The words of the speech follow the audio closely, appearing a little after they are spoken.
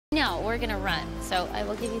but we're gonna run. So I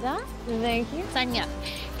will give you that. Thank you. Sign me up.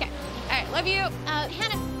 Okay. All right, love you.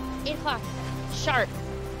 Hannah, 8 o'clock. Sharp.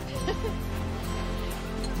 All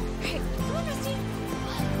right, come on, Rusty.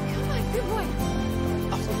 Come on, good boy.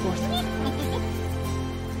 Of course.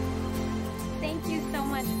 Thank you so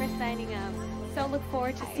much for signing up. So look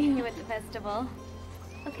forward to seeing you at the festival.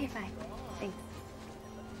 Okay, bye. Thanks.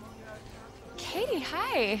 Katie,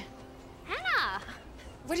 hi. Hannah!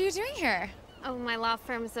 What are you doing here? Oh, my law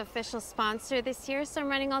firm's official sponsor this year, so I'm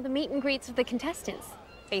running all the meet and greets with the contestants.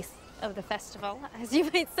 Face of the festival, as you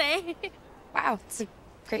might say. Wow, it's a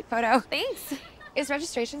great photo. Thanks. Is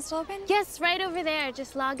registration still open? Yes, right over there.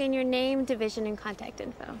 Just log in your name, division, and contact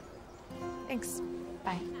info. Thanks.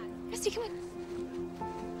 Bye. Rusty, come on.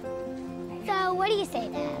 So, what do you say,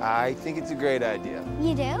 Dad? I think it's a great idea,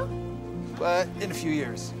 You do? but in a few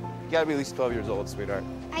years. You gotta be at least 12 years old, sweetheart.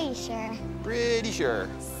 Are you sure? Pretty sure.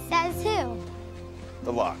 Says who?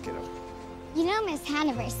 The law, kiddo. You know, Miss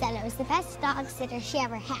Hanover said it was the best dog sitter she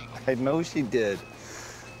ever had. I know she did.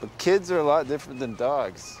 But kids are a lot different than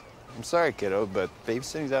dogs. I'm sorry, kiddo, but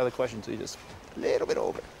babysitting's out of the question until you're just a little bit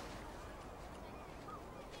older.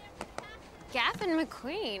 Gavin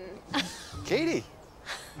McQueen. Katie,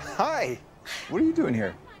 hi. What are you doing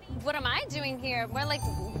here? What am I doing here? More like,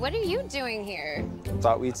 what are you doing here?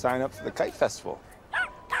 Thought we'd sign up for the kite festival.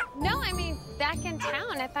 No, I mean, back in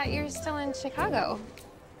town. I thought you were still in Chicago.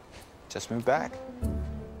 Just moved back.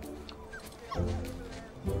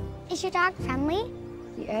 Is your dog friendly?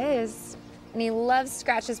 He is. And he loves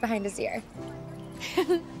scratches behind his ear.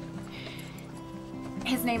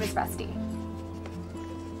 His name is Rusty.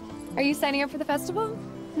 Are you signing up for the festival?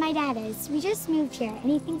 My dad is. We just moved here,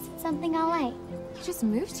 and he thinks it's something I'll like. You just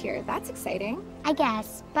moved here. That's exciting. I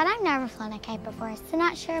guess, but I've never flown a kite before, so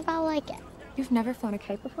not sure if I'll like it. You've never flown a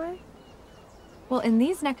kite before? Well, in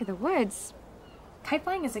these neck of the woods, kite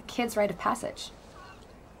flying is a kid's rite of passage.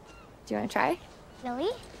 Do you want to try?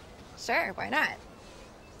 Really? Sure, why not?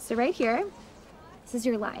 So right here, this is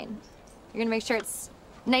your line. You're gonna make sure it's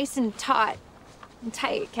nice and taut and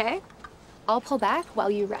tight, okay? I'll pull back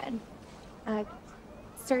while you run.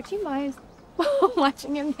 Sir, do you mind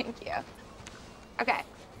watching him? Thank you. Okay,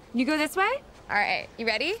 you go this way? All right, you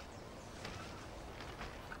ready?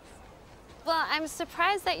 Well, I'm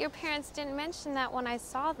surprised that your parents didn't mention that when I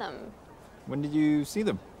saw them. When did you see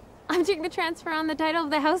them? I'm doing the transfer on the title of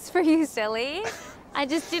the house for you, silly. I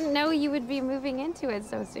just didn't know you would be moving into it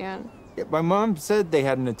so soon. Yeah, my mom said they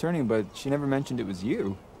had an attorney, but she never mentioned it was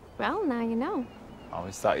you. Well, now you know.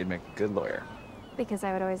 Always thought you'd make a good lawyer. Because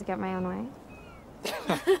I would always get my own way.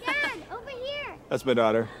 Dad, over here! That's my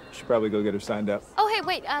daughter. Should probably go get her signed up. Oh, hey,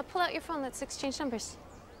 wait. Pull out your phone. Let's exchange numbers.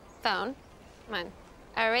 Phone. Come on.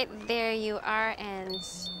 All right, there you are, and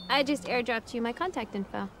I just airdropped you my contact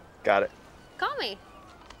info. Got it. Call me.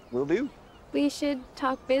 Will do. We should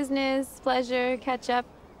talk business, pleasure, catch up.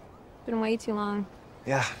 Been way too long.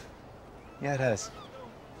 Yeah. Yeah, it has.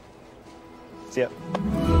 See ya.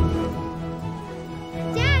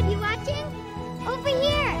 Dad, you watching? Over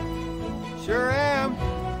here! Sure am.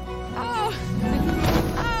 Oh!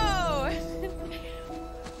 Oh!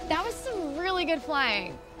 That was some really good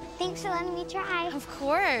flying. Thanks for letting me try. Of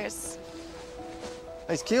course.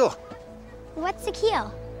 Nice keel. What's a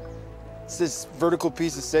keel? It's this vertical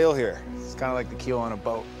piece of sail here. It's kind of like the keel on a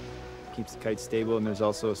boat. Keeps the kite stable, and there's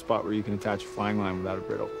also a spot where you can attach a flying line without a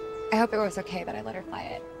bridle. I hope it was okay that I let her fly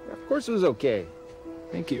it. Of course it was okay.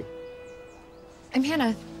 Thank you. I'm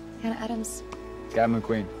Hannah. Hannah Adams. Gavin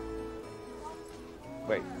McQueen.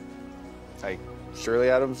 Wait. Like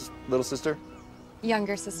Shirley Adams' little sister?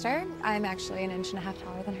 Younger sister. I'm actually 1.5 inches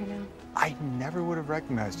taller than her now. I never would have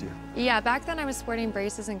recognized you. Yeah, back then I was sporting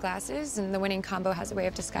braces and glasses, and the winning combo has a way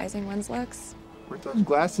of disguising one's looks. Weren't those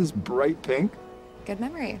glasses bright pink? Good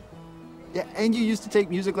memory. Yeah, and you used to take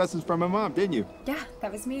music lessons from my mom, didn't you? Yeah,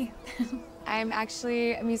 that was me. I'm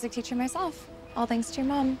actually a music teacher myself, all thanks to your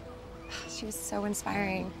mom. She was so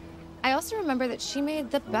inspiring. I also remember that she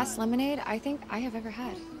made the best lemonade I think I have ever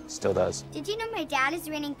had. Still does. Did you know my dad is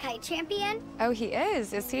reigning kite champion? Oh, he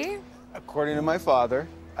is he? According to my father,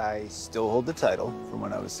 I still hold the title from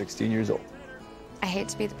when I was 16 years old. I hate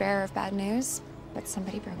to be the bearer of bad news, but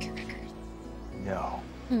somebody broke your record. No.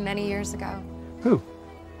 Many years ago. Who?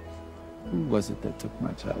 Who was it that took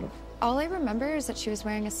my title? All I remember is that she was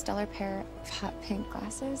wearing a stellar pair of hot pink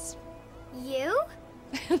glasses. You?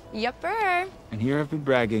 Yupper. And here I've been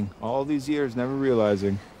bragging all these years, never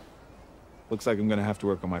realizing. Looks like I'm gonna have to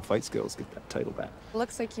work on my fight skills to get that title back.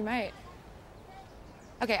 Looks like you might.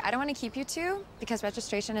 Okay, I don't want to keep you two because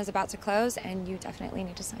registration is about to close and you definitely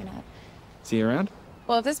need to sign up. See you around?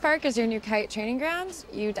 Well, if this park is your new kite training ground,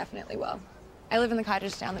 you definitely will. I live in the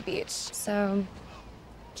cottage down the beach, so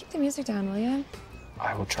keep the music down, will ya?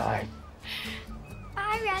 I will try.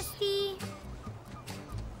 Bye, Rusty.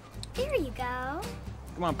 There you go.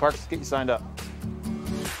 Come on, Parks, get you signed up.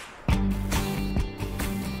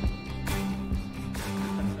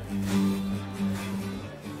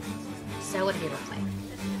 So what do you look like?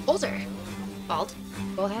 Older, bald,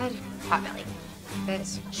 full head, pot belly.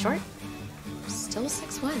 This short, still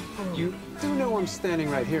 6'1". You do know I'm standing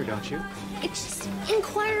right here, don't you? It's just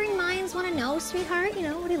inquiring minds want to know, sweetheart. You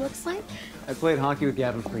know what he looks like. I played hockey with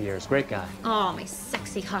Gavin for years. Great guy. Oh, my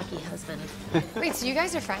sexy hockey husband. Wait, so you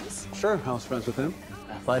guys are friends? Sure, I was friends with him.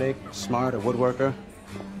 Athletic, smart, a woodworker.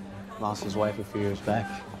 Lost his wife a few years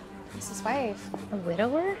back. It's his wife. A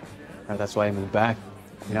widower? That's why he moved back.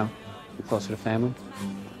 You know, be closer to family.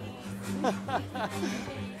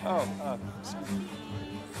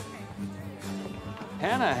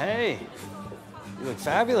 Hannah, hey. You look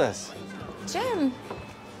fabulous. Jim,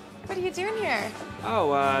 what are you doing here?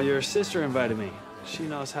 Oh, your sister invited me. She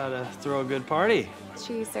knows how to throw a good party.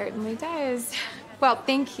 She certainly does. Well,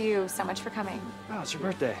 thank you so much for coming. Oh, it's your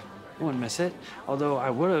birthday. I wouldn't miss it. Although I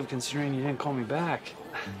would have, considering you didn't call me back.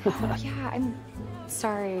 Yeah, I'm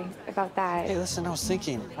sorry about that. Hey, listen, I was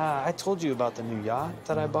thinking. I told you about the new yacht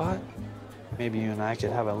that I bought. Maybe you and I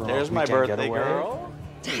could have a little There's my weekend birthday getaway. girl.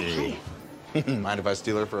 Hey. Mind if I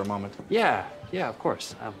steal her for a moment? Yeah, of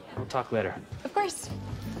course. We'll talk later. Of course.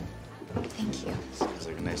 Thank you. Sounds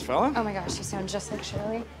like a nice fella. Oh my gosh, you sound just like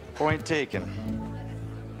Shirley. Point taken.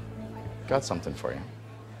 Got something for you.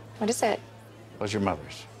 What is it? Was your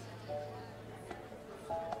mother's.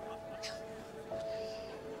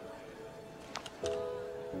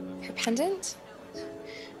 Her pendant?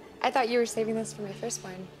 I thought you were saving this for my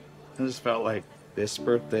firstborn. I just felt like this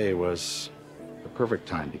birthday was the perfect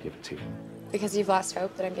time to give it to you. Because you've lost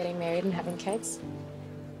hope that I'm getting married and having kids?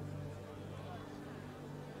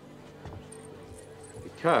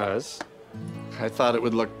 Because I thought it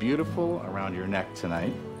would look beautiful around your neck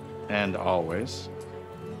tonight, and always.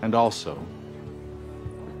 And also,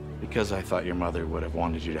 because I thought your mother would have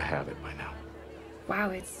wanted you to have it by now. Wow,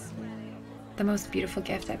 it's the most beautiful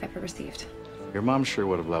gift I've ever received. Your mom sure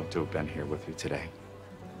would have loved to have been here with you today.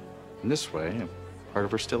 And this way, part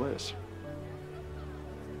of her still is.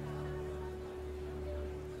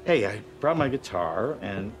 Hey, I brought my guitar,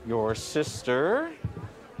 and your sister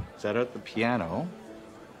is out at the piano.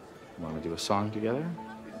 Want to do a song together?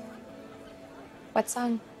 What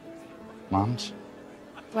song? Mom's?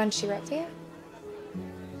 The one she wrote to you?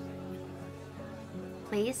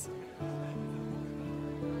 Please.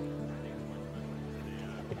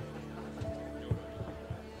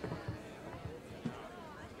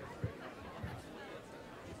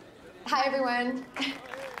 Hi, everyone.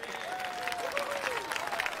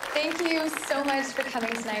 Thank you so much for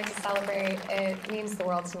coming tonight to celebrate. It means the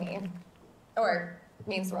world to me. Or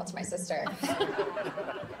means the world to my sister.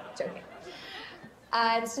 Joking.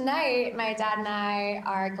 Tonight, my dad and I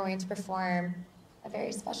are going to perform a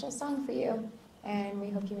very special song for you, and we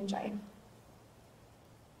hope you enjoy.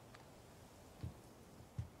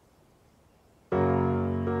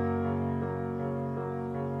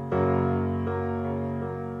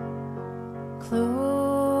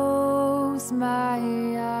 Close my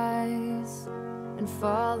eyes and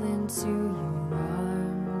fall into your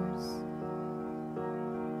arms,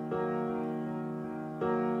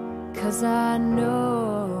 'cause I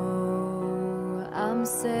know I'm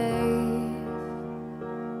safe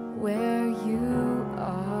where you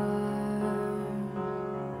are,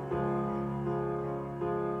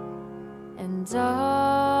 and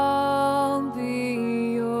I'll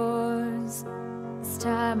be yours this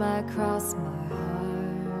time I cross my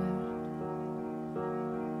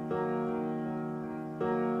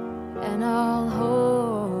and I'll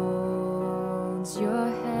hold your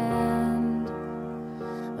hand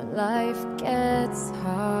when life gets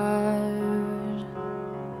hard.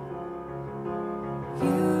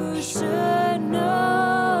 You should know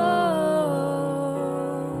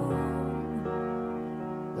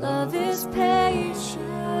love is patient.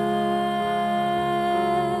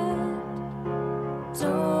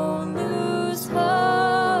 Don't lose hope.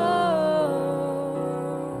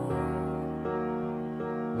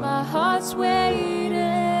 My heart's waiting.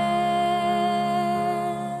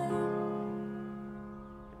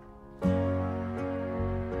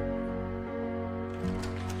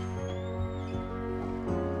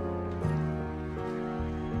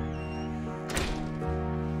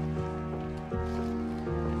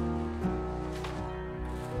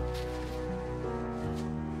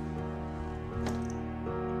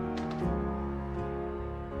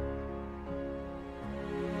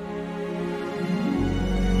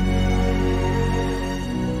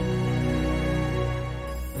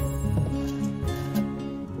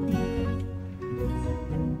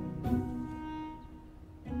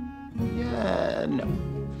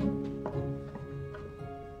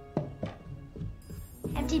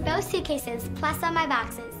 Keep both suitcases, plus all my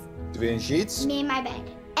boxes. Division sheets? Me and my bed.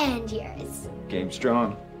 And yours. Game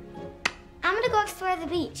strong. I'm gonna go explore the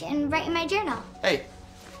beach and write in my journal. Hey,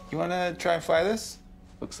 you wanna try and fly this?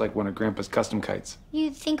 Looks like one of Grandpa's custom kites. You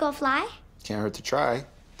think I'll fly? Can't hurt to try.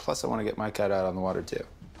 Plus, I want to get my kite out on the water, too.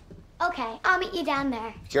 Okay, I'll meet you down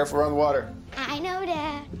there. Be careful around the water. I know,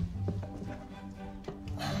 Dad.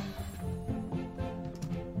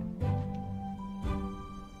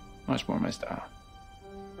 Much more my style.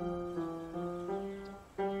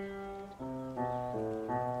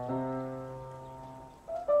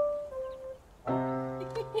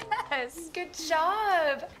 Yes, good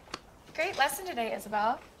job. Great lesson today,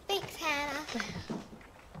 Isabel. Thanks, Hannah.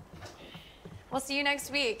 We'll see you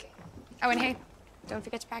next week. Oh, and hey, don't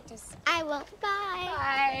forget to practice. I will. Bye.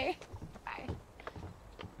 Bye. Bye.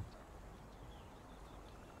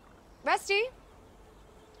 Rusty?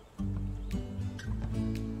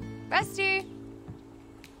 Rusty?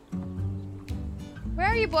 Where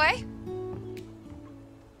are you, boy?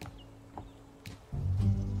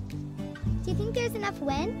 Do you think there's enough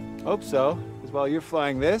wind? Hope so. Because while you're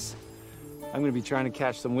flying this, I'm going to be trying to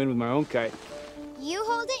catch some wind with my own kite. You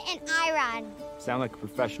hold it and I run. Sound like a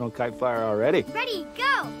professional kite flyer already. Ready,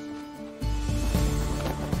 go!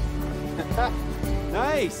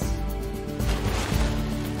 Nice!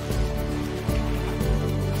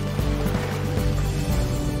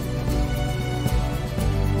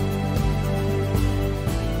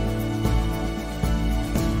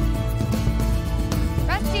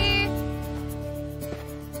 Rusty?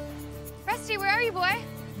 Rusty, where are you, boy?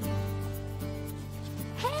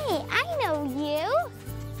 Hey, I know you.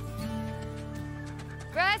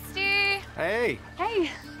 Rusty! Hey!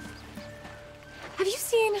 Hey. Have you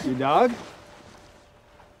seen? Your dog?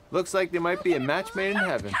 Looks like there might be a match made in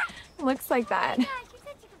heaven. Looks like that.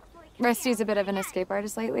 Rusty's a bit of an escape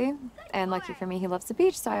artist lately, and lucky for me, he loves the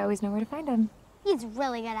beach, so I always know where to find him. He's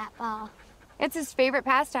really good at ball. It's his favorite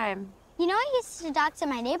pastime. You know, I used to dog to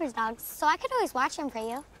my neighbor's dogs, so I could always watch him for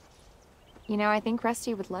you. You know, I think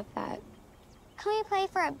Rusty would love that. Can we play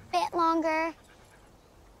for a bit longer?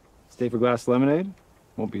 Stay for a glass of lemonade?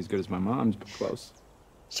 Won't be as good as my mom's, but close.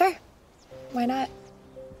 Sure. Why not?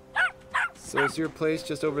 So is your place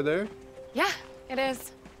just over there? Yeah, it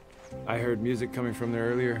is. I heard music coming from there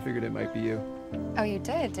earlier. I figured it might be you. Oh, you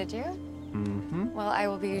did you? Mm-hmm. Well, I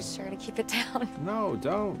will be sure to keep it down. No,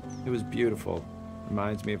 don't. It was beautiful.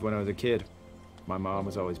 Reminds me of when I was a kid. My mom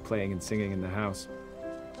was always playing and singing in the house.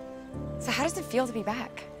 So how does it feel to be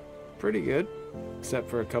back? Pretty good, except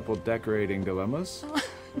for a couple decorating dilemmas.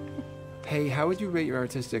 Hey, how would you rate your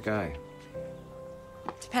artistic eye?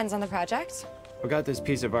 Depends on the project. I got this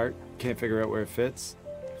piece of art, can't figure out where it fits.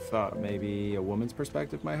 Thought maybe a woman's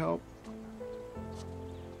perspective might help.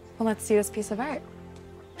 Well, let's see this piece of art.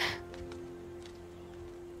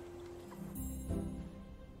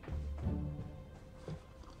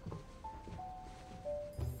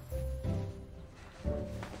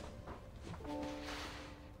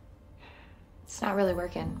 It's not really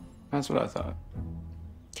working. That's what I thought.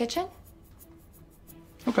 Kitchen?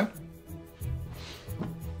 Okay.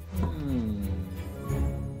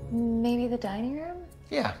 Maybe the dining room?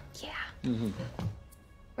 Yeah. Yeah.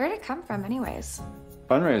 Where'd it come from anyways?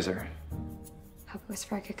 Fundraiser. Hope it was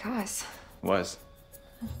for a good cause. Was.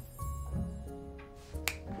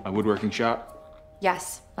 A woodworking shop?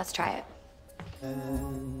 Yes, let's try it.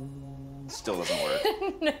 Still doesn't work.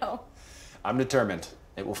 No. I'm determined.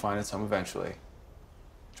 It will find its home eventually.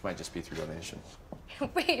 Which might just be through donation.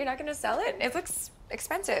 Wait, you're not gonna sell it? It looks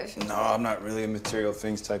expensive. No, I'm not really a material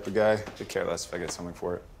things type of guy. Could care less if I get something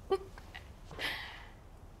for it.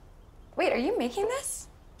 Wait, are you making this?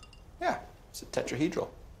 Yeah, it's a tetrahedral.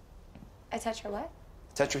 A tetra what?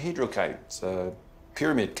 Tetrahedral kite. It's a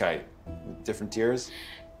pyramid kite with different tiers.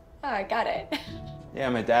 Oh, I got it. Yeah,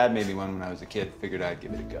 my dad made me one when I was a kid. Figured I'd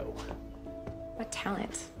give it a go. What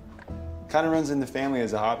talent. Kind of runs in the family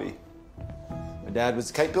as a hobby. My dad was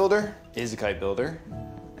a kite builder, is a kite builder,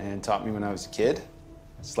 and taught me when I was a kid.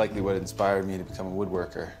 It's likely what inspired me to become a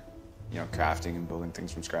woodworker. You know, crafting and building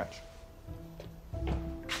things from scratch.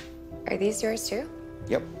 Are these yours too?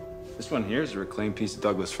 Yep. This one here is a reclaimed piece of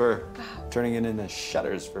Douglas fir. Turning it into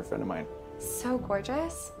shutters for a friend of mine. So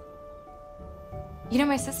gorgeous. You know,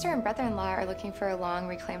 my sister and brother-in-law are looking for a long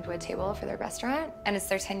reclaimed wood table for their restaurant, and it's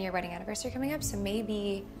their 10-year wedding anniversary coming up, so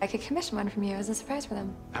maybe I could commission one from you as a surprise for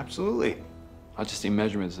them. Absolutely. I'll just need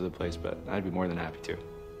measurements of the place, but I'd be more than happy to.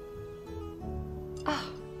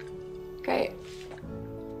 Oh, great.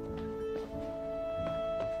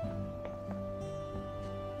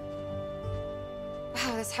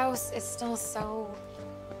 Wow, this house is still so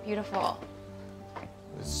beautiful.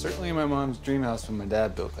 It was certainly my mom's dream house when my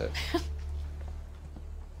dad built it.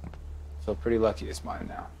 Feel pretty lucky it's mine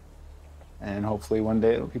now. And hopefully one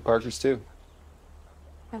day it'll be Parker's too.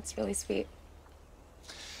 That's really sweet.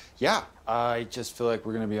 Yeah, I just feel like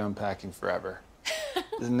we're gonna be unpacking forever.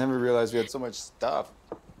 I never realized we had so much stuff.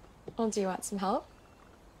 Well, do you want some help?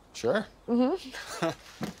 Sure. Mm-hmm.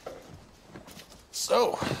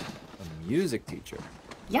 So, a music teacher.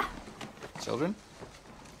 Yeah. Children?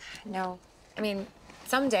 No. I mean,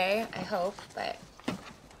 someday, I hope, but...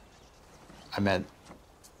 I meant,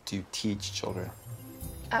 do you teach children?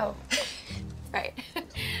 Oh, right.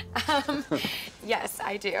 Yes,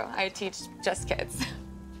 I do. I teach just kids.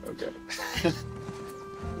 Okay.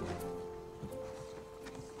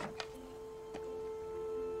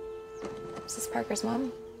 Is this Parker's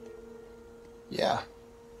mom? Yeah.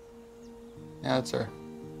 Yeah, that's her.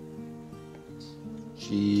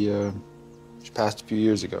 She passed a few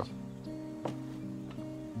years ago.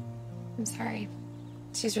 I'm sorry.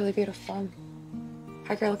 She's really beautiful.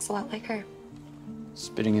 Parker looks a lot like her.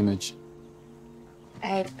 Spitting image.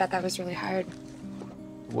 I bet that was really hard.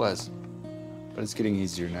 It was. But it's getting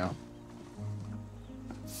easier now.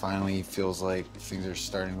 Finally feels like things are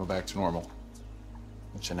starting to go back to normal,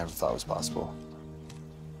 which I never thought was possible.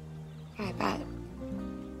 Yeah, I bet.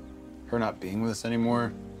 Her not being with us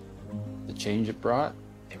anymore, the change it brought,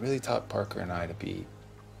 it really taught Parker and I to be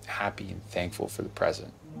happy and thankful for the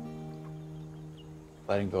present.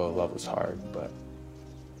 Letting go of love was hard, but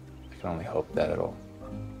I can only hope that it'll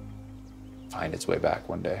find its way back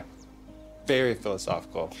one day. Very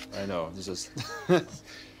philosophical, I know. It's just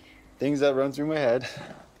things that run through my head.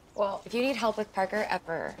 Well, if you need help with Parker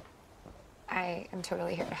ever, I am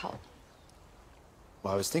totally here to help.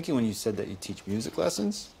 Well, I was thinking when you said that you teach music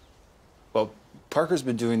lessons. Well, Parker's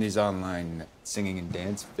been doing these online singing and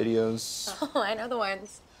dance videos. Oh, I know the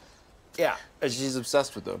ones. Yeah, and she's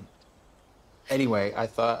obsessed with them. Anyway, I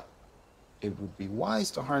thought it would be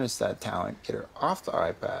wise to harness that talent, get her off the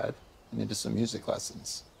iPad, and into some music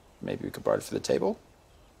lessons. Maybe we could barter for the table?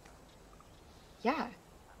 Yeah.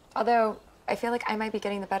 Although, I feel like I might be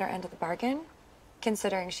getting the better end of the bargain,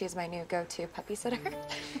 considering she's my new go-to puppy sitter.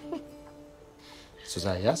 So is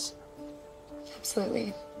that a yes?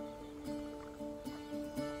 Absolutely.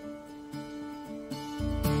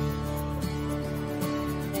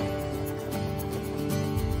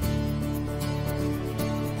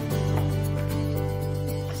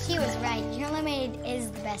 She was right. Your lemonade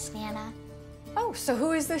is the best, Nana. Oh, so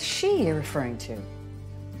who is this she you're referring to?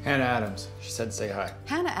 Hannah Adams. She said say hi.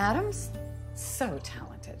 Hannah Adams? So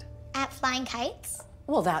talented. At Flying Kites?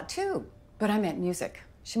 Well, that too. But I meant music.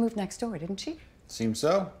 She moved next door, didn't she? Seems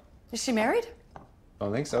so. Is she married?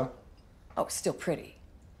 Don't think so. Oh, still pretty.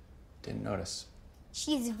 Didn't notice.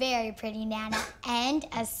 She's very pretty, Nana, and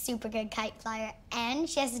a super good kite flyer. And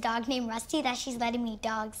she has a dog named Rusty that she's letting me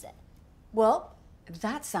dogs. Well,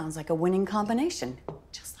 that sounds like a winning combination.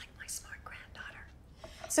 Just like my smart granddaughter.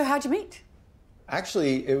 So how'd you meet?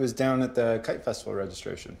 Actually, it was down at the Kite Festival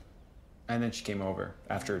registration. And then she came over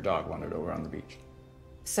after her dog wandered over on the beach.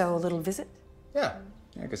 So a little visit? Yeah,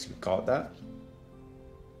 I guess you could call it that.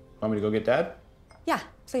 Want me to go get Dad? Yeah,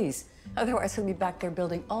 please. Otherwise, he'll be back there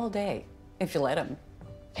building all day, if you let him.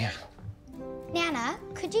 Yeah. Nana,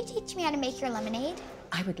 could you teach me how to make your lemonade?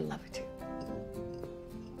 I would love to.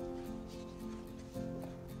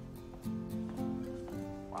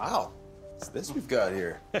 Wow, what's this we've got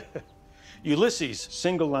here? Ulysses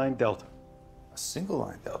single line delta. A single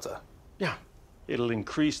line delta? Yeah. It'll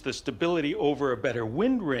increase the stability over a better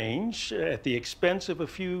wind range at the expense of a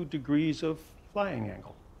few degrees of flying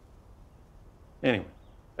angle. Anyway,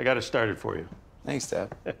 I got it started for you. Thanks,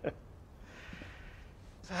 Dad.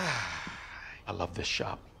 I love this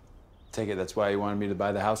shop. Take it that's why you wanted me to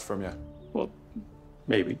buy the house from you. Well,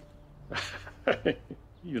 maybe.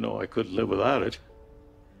 You know I couldn't live without it.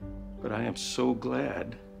 But I am so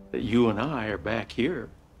glad that you and I are back here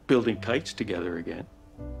building kites together again.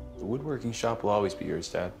 The woodworking shop will always be yours,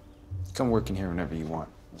 Dad. Come work in here whenever you want.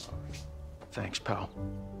 Thanks, pal.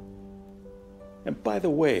 And by the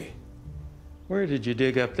way, where did you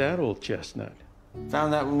dig up that old chestnut?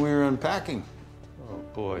 Found that when we were unpacking. Oh,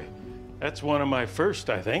 boy. That's one of my first,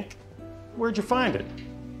 I think. Where'd you find it?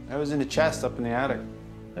 I was in a chest up in the attic.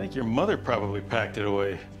 I think your mother probably packed it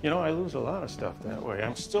away. You know, I lose a lot of stuff that way.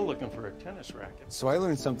 I'm still looking for a tennis racket. So I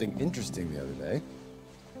learned something interesting the other day.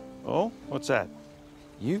 Oh? What's that?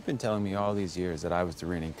 You've been telling me all these years that I was the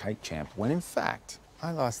reigning kite champ, when in fact,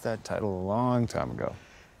 I lost that title a long time ago.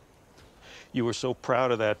 You were so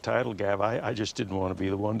proud of that title, Gav, I just didn't want to be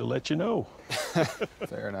the one to let you know.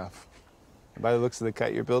 Fair enough. By the looks of the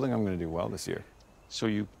kite you're building, I'm going to do well this year. So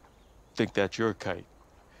you think that's your kite?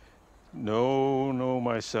 No, no,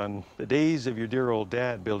 my son. The days of your dear old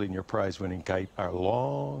dad building your prize-winning kite are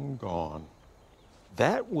long gone.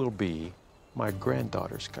 That will be my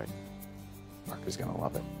granddaughter's kite. Parker's gonna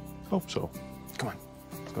love it. Hope so. Come on,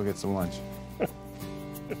 let's go get some lunch.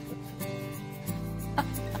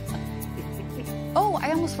 Oh,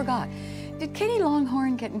 I almost forgot. Did Katie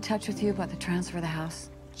Longhorn get in touch with you about the transfer of the house?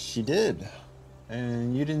 She did.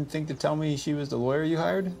 And you didn't think to tell me she was the lawyer you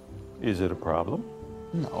hired? Is it a problem?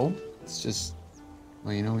 No, it's just,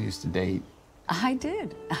 well, you know, we used to date. I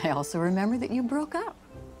did. I also remember that you broke up.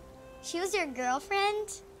 She was your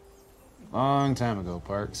girlfriend? Long time ago,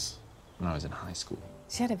 Parks, when I was in high school.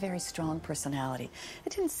 She had a very strong personality.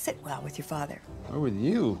 It didn't sit well with your father. Or with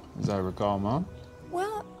you, as I recall, Mom.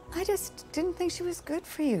 Well, I just didn't think she was good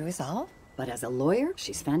for you, is all. But as a lawyer,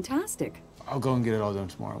 she's fantastic. I'll go and get it all done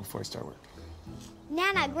tomorrow before I start work.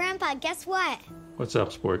 Nana, Grandpa, guess what? What's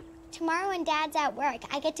up, sport? Tomorrow when Dad's at work,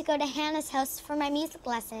 I get to go to Hannah's house for my music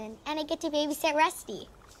lesson, and I get to babysit Rusty.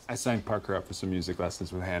 I signed Parker up for some music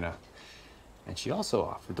lessons with Hannah. And she also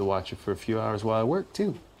offered to watch it for a few hours while I work,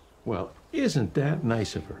 too. Well, isn't that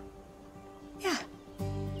nice of her? Yeah.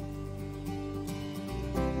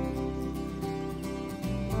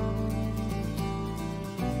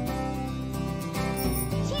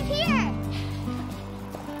 She's here!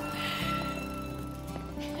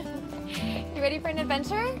 You ready for an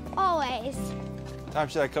adventure? Always. Time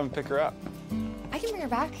should I come pick her up? I can bring her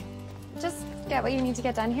back. Just get what you need to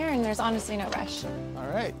get done here, and there's honestly no rush. All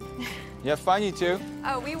right. You have fun, you two.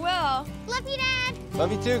 Oh, we will. Love you, Dad!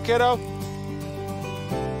 Love you too, kiddo.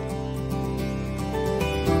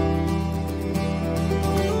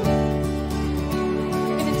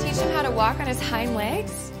 You're gonna teach him how to walk on his hind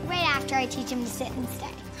legs? Right after I teach him to sit and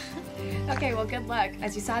stay. Okay, well, good luck.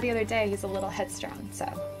 As you saw the other day, he's a little headstrong, so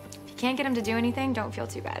if you can't get him to do anything, don't feel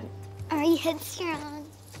too bad. Are you headstrong?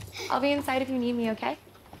 I'll be inside if you need me, okay?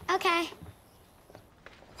 Okay.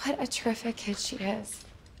 What a terrific kid she is.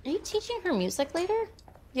 Are you teaching her music later?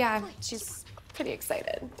 Yeah, she's pretty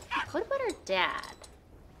excited. What about her dad?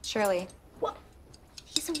 Shirley. Well,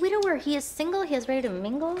 he's a widower. He is single. He is ready to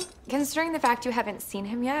mingle. Considering the fact you haven't seen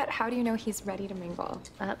him yet, how do you know he's ready to mingle?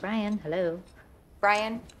 Brian, hello.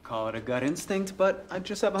 Brian? Call it a gut instinct, but I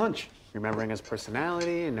just have a hunch. Remembering his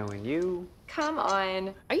personality and knowing you. Come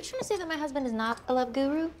on. Are you trying to say that my husband is not a love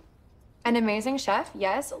guru? An amazing chef,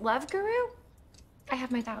 yes. Love guru? I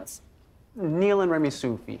have my doubts. Neil and Remy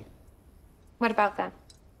Sufi. What about them?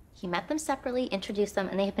 He met them separately, introduced them,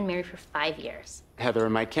 and they have been married for 5 years. Heather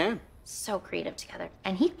and Mike Cam. So creative together.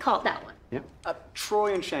 And he called that one. Yep.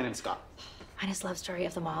 Troy and Shannon Scott. Finest love story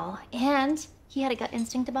of them all. And he had a gut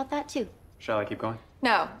instinct about that, too. Shall I keep going?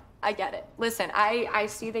 No, I get it. Listen, I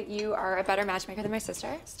see that you are a better matchmaker than my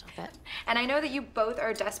sister. Stop it. And I know that you both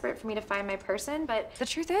are desperate for me to find my person, but the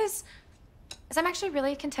truth is I'm actually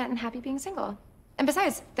really content and happy being single. And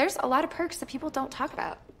besides, there's a lot of perks that people don't talk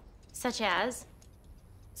about. Such as?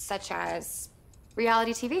 Such as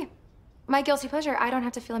reality TV. My guilty pleasure I don't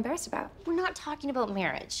have to feel embarrassed about. We're not talking about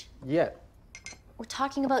marriage. Yet. We're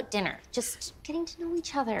talking about dinner. Just getting to know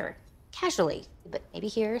each other. Casually. But maybe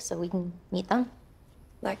here so we can meet them.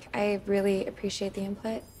 Look, I really appreciate the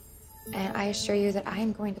input. And I assure you that I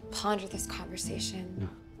am going to ponder this conversation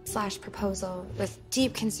 / proposal with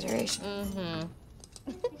deep consideration. Mm-hmm.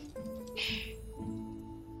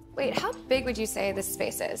 Wait, how big would you say this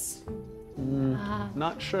space is?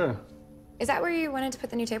 Not sure. Is that where you wanted to put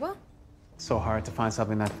the new table? So hard to find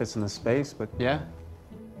something that fits in the space, but yeah.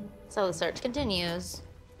 So the search continues.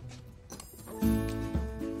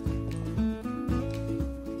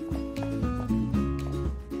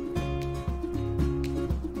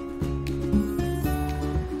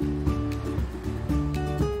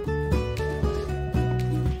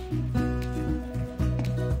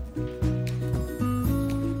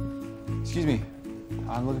 Excuse me.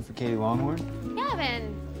 I'm looking for Katie Longhorn.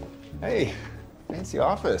 Gavin, Hey, fancy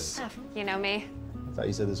office. you know me. I thought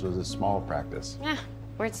you said this was a small practice. Yeah,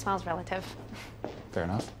 word smells relative. Fair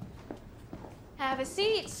enough. Have a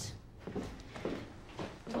seat.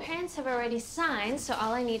 Your parents have already signed, so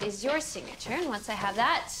all I need is your signature. And once I have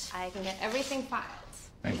that, I can get everything filed.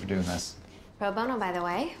 Thanks for doing this. Pro bono, by the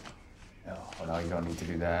way. No, you don't need to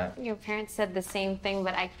do that. Your parents said the same thing,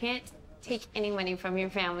 but I can't take any money from your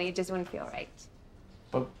family. It just wouldn't feel right.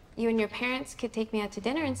 But You and your parents could take me out to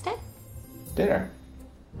dinner instead. dinner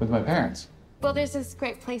with my parents. Well, there's this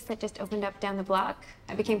great place that just opened up down the block.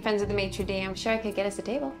 I became friends with the maitre d'. I'm sure I could get us a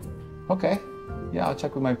table. Okay. Yeah, I'll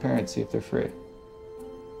check with my parents, see if they're free.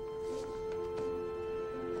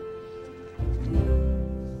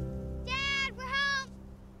 Dad, we're home!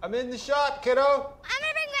 I'm in the shop, kiddo. I'm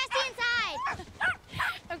gonna bring Rusty inside!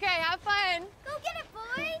 Okay, have fun.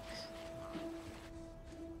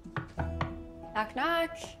 Knock,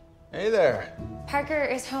 knock. Hey there. Parker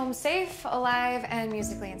is home safe, alive, and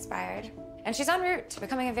musically inspired. And she's en route to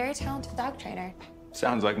becoming a very talented dog trainer.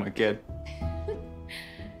 Sounds like my kid.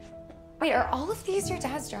 Wait, are all of these your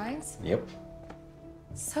dad's drawings? Yep.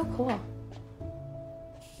 So cool.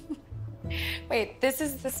 Wait, this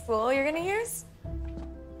is the spool you're gonna use?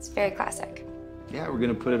 It's very classic. Yeah, we're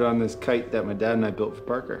gonna put it on this kite that my dad and I built for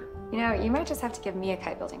Parker. You know, you might just have to give me a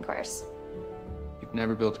kite building course. You've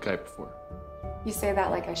never built a kite before. You say that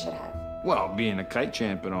like I should have. Well, being a kite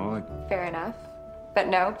champ and all, Fair enough. But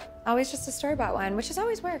nope, always just a store-bought one, which has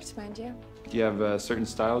always worked, mind you. do you have a certain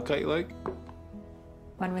style of kite you like?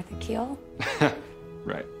 One with a keel.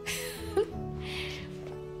 Right.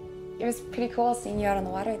 It was pretty cool seeing you out on the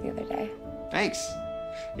water the other day. Thanks.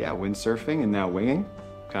 Yeah, windsurfing and now winging.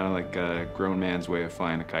 Kind of like a grown man's way of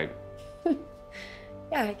flying a kite.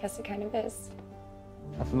 Yeah, I guess it kind of is.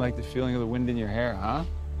 Nothing like the feeling of the wind in your hair, huh?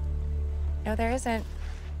 No, there isn't.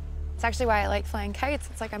 It's actually why I like flying kites.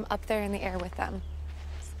 It's like I'm up there in the air with them.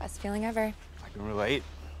 It's the best feeling ever. I can relate.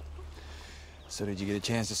 So did you get a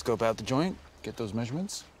chance to scope out the joint? Get those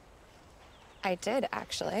measurements? I did,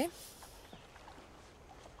 actually.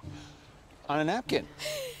 On a napkin.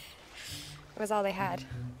 It was all they had.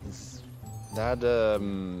 That,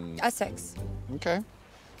 A 6. Okay.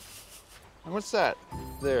 And what's that?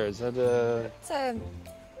 There, is that,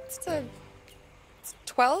 It's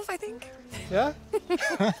 12, I think. Yeah?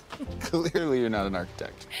 Clearly you're not an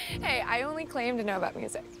architect. Hey, I only claim to know about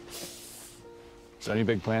music. So any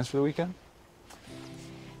big plans for the weekend?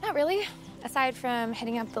 Not really. Aside from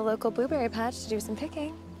hitting up the local blueberry patch to do some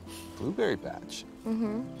picking. Blueberry patch?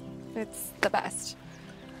 Mm-hmm. It's the best.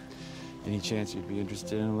 Any chance you'd be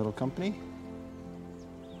interested in a little company?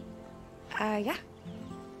 Yeah.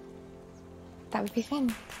 That would be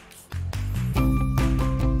fun.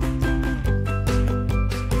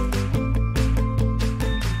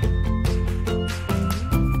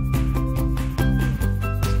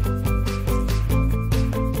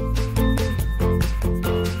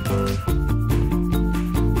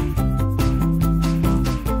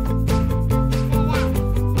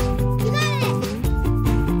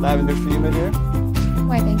 Lavender for you, my dear.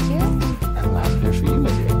 Why, thank you. And lavender for you, my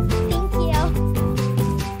dear. Thank you.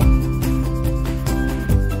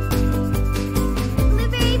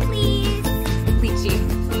 Blueberry, please. Lychee.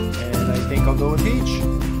 And I think I'll go with peach.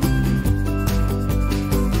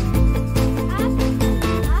 Up,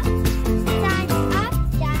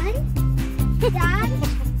 done,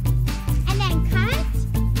 and then cut.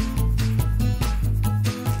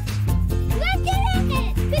 You guys did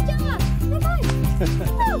it! Good job! Good boy!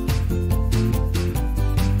 Woo!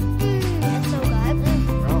 That's so good.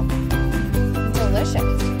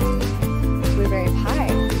 Delicious. Blueberry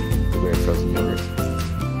pie. Blueberry frozen yogurt.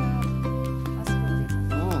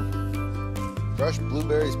 Yeah. Fresh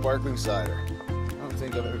blueberry sparkling cider. I don't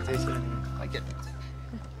think I've ever tasted anything like it.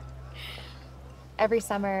 Every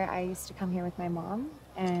summer, I used to come here with my mom,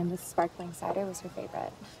 and the sparkling cider was her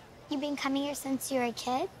favorite. You've been coming here since you were a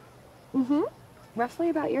kid? Mm-hmm. Roughly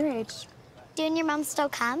about your age. Do you and your mom still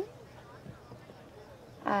come?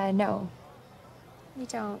 No. We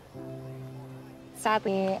don't.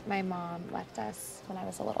 Sadly, my mom left us when I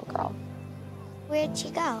was a little girl. Where'd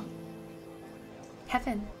she go?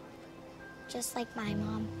 Heaven. Just like my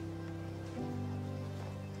mom.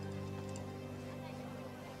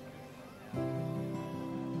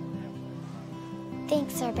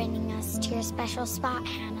 Thanks for bringing us to your special spot,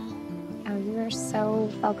 Hannah. Oh, you are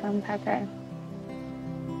so welcome, Parker.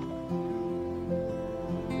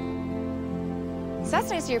 So that's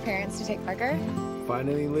nice of your parents to take Parker.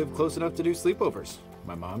 Finally live close enough to do sleepovers.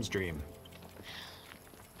 My mom's dream.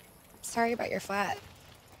 Sorry about your flat.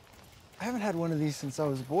 I haven't had one of these since I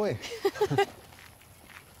was a boy.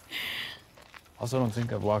 Also, don't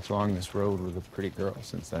think I've walked along this road with a pretty girl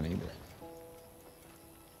since then either.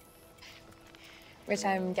 Which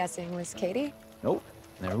I'm guessing was Katie. Nope,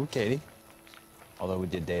 never with Katie. Although we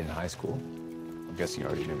did date in high school. I'm guessing you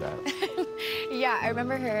already knew that. Yeah, I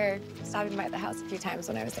remember her stopping by the house a few times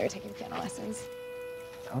when I was there taking piano lessons.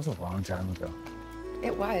 That was a long time ago.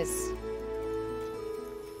 It was.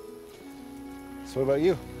 So what about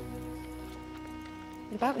you?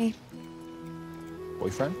 What about me?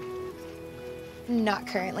 Boyfriend? Not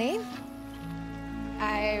currently.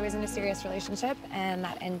 I was in a serious relationship, and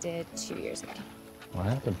that ended 2 years ago. What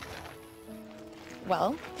happened?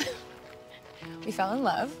 Well, we fell in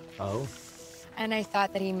love. Oh. And I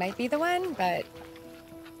thought that he might be the one, but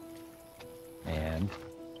And?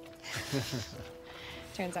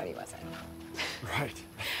 turns out he wasn't. Right.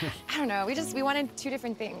 I don't know, we wanted two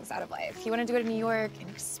different things out of life. He wanted to go to New York and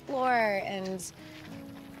explore, and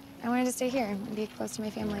I wanted to stay here and be close to my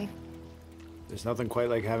family. There's nothing quite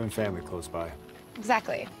like having family close by.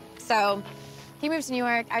 Exactly. So he moved to New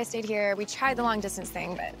York, I stayed here. We tried the long distance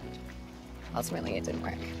thing, but ultimately it didn't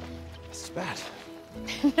work. This is bad.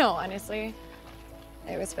 No, honestly,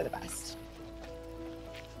 it was for the best.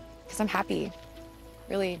 Because I'm happy,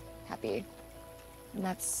 really happy. And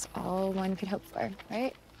that's all one could hope for,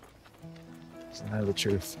 right? Isn't that the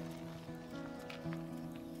truth?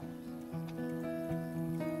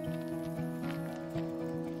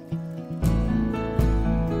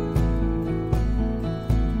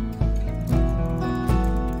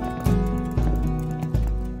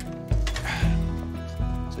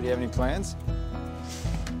 So do you have any plans?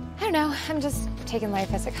 I don't know. I'm just taking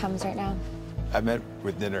life as it comes right now. I meant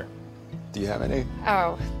with dinner. Do you have any?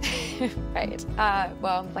 Oh, right.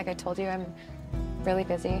 Well, like I told you, I'm really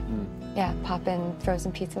busy. Yeah, popping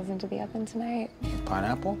frozen pizzas into the oven tonight.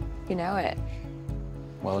 Pineapple? You know it.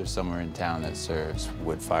 Well, there's somewhere in town that serves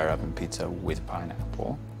wood fire oven pizza with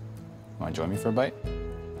pineapple. Want to join me for a bite?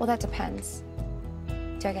 Well, that depends.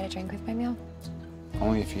 Do I get a drink with my meal?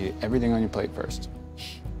 Only if you eat everything on your plate first.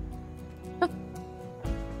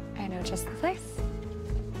 I know just the place.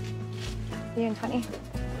 See you in 20.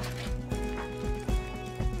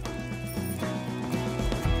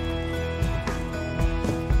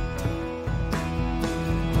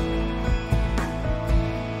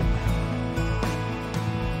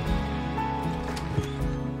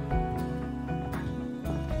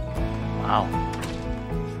 Wow.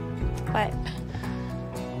 What?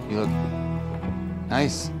 You look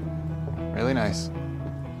nice. Really nice.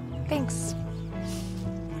 Thanks.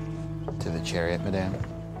 To the chariot, madame.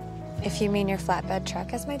 If you mean your flatbed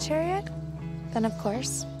truck as my chariot, then of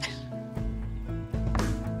course.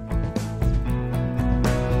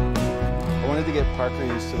 I wanted to get Parker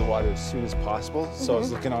used to the water as soon as possible, so I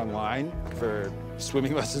was looking online for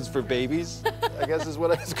swimming lessons for babies, I guess is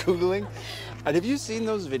what I was Googling. And have you seen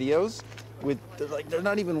those videos with, they're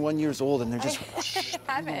not even 1 year old and they're just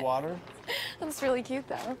in the water? That's really cute,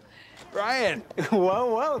 though. Brian!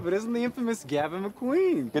 Well, if it isn't the infamous Gavin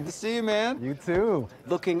McQueen. Good to see you, man. You too.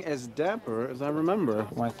 Looking as dapper as I remember.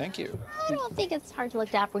 Why, thank you. I don't think it's hard to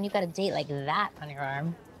look dapper when you've got a date like that on your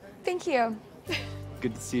arm. Thank you.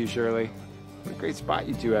 Good to see you, Shirley. What a great spot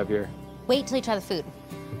you two have here. Wait till you try the food.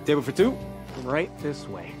 Table for two, right this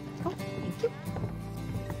way. Oh, thank you.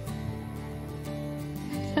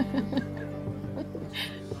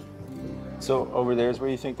 So over there is where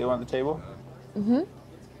you think they want the table? Mm-hmm.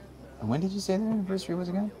 And when did you say their anniversary was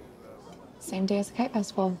again? Same day as the kite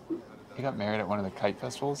festival. You got married at one of the kite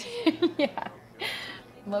festivals? Yeah.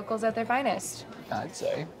 Locals at their finest. I'd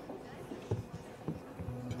say.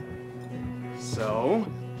 So,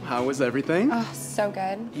 how was everything? Oh, so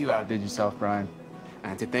good. You outdid yourself, Brian.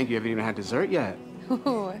 And to think you haven't even had dessert yet.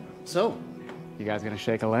 Ooh. So, you guys gonna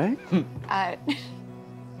shake a leg?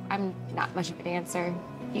 I'm not much of a dancer.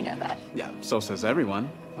 You know that. Yeah, so says everyone.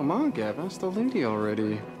 Come on, Gavin, it's the lady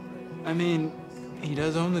already. I mean, he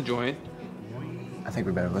does own the joint. I think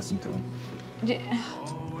we better listen to him.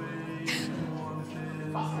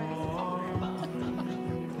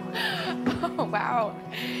 Oh, wow.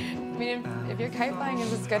 I mean, if your kite flying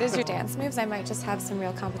is as good as your dance moves, I might just have some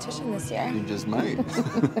real competition this year. You just might.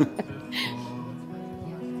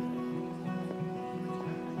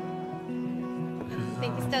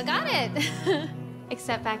 Think you still got it.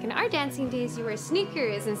 Except back in our dancing days, you wore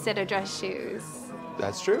sneakers instead of dress shoes.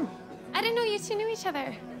 That's true. I didn't know you two knew each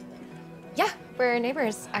other. Yeah, we're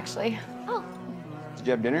neighbors, actually. Oh, Did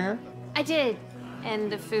you have dinner here? I did.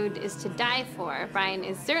 And the food is to die for. Brian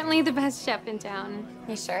is certainly the best chef in town.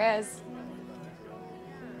 He sure is.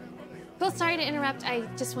 Well, sorry to interrupt. I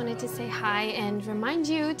just wanted to say hi and remind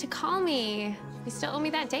you to call me. You still owe me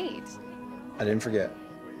that date. I didn't forget.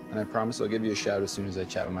 And I promise I'll give you a shout as soon as I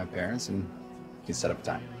chat with my parents and you can set up a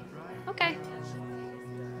time. Okay.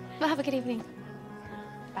 Well, have a good evening.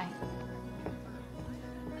 Bye.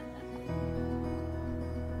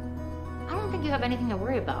 I don't think you have anything to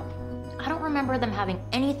worry about. I don't remember them having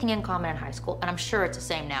anything in common in high school, and I'm sure it's the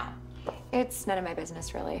same now. It's none of my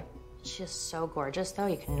business, really. She is so gorgeous, though.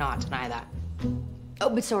 You cannot deny that. Oh,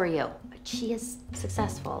 but so are you. But she is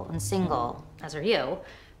successful and single, as are you.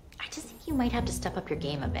 I just think you might have to step up your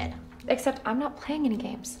game a bit. Except I'm not playing any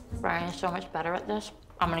games. Brian is so much better at this.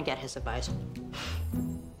 I'm gonna get his advice.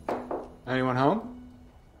 Anyone home?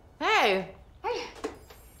 Hey! Hey,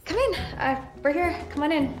 come in. We're here. Come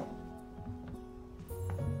on in.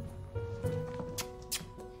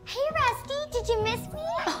 Hey, Rusty, did you miss me?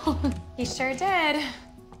 Oh, he sure did.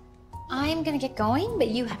 I'm gonna get going, but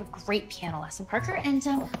you have a great piano lesson, Parker, and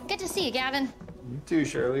good to see you, Gavin. You too,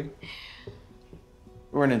 Shirley.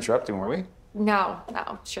 We weren't interrupting, were we? No.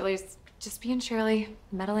 Shirley's just being Shirley,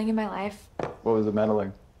 meddling in my life. What was the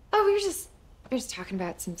meddling? Oh, we were just talking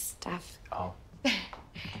about some stuff. Oh.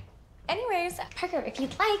 Anyways, Parker, if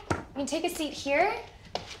you'd like, you can take a seat here,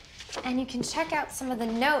 and you can check out some of the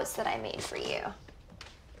notes that I made for you.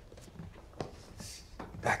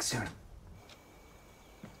 Back soon.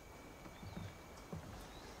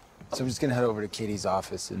 So I'm just gonna head over to Katie's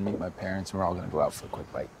office and meet my parents, and we're all gonna go out for a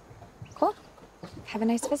quick bite. Cool. Have a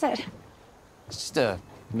nice visit. It's just a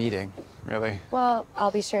meeting, really. Well,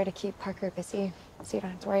 I'll be sure to keep Parker busy, so you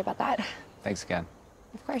don't have to worry about that. Thanks again.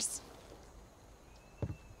 Of course.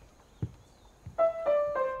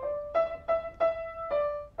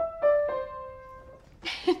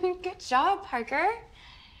 Good job, Parker.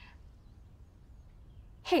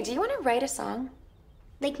 Hey, do you want to write a song?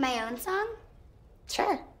 Like my own song?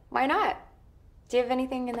 Sure. Why not? Do you have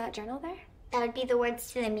anything in that journal there? That would be the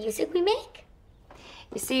words to the music we make?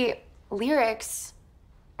 You see, lyrics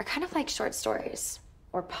are kind of like short stories,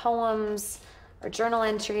 or poems, or journal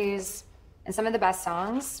entries, and some of the best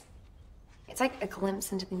songs, it's like a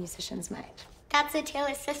glimpse into the musician's mind. That's what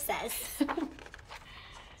Taylor Swift says.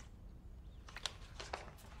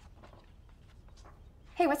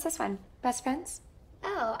 Hey, what's this one? Best friends?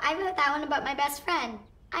 Oh, I wrote that one about my best friend.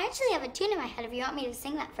 I actually have a tune in my head if you want me to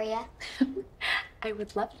sing that for you. I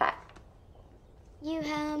would love that. You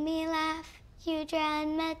help me laugh, you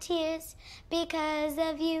drown my tears. Because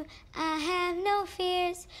of you, I have no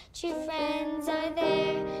fears. True friends are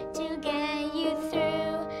there to get you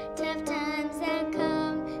through tough times that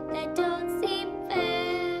come that don't seem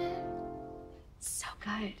fair. So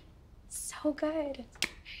good. So good.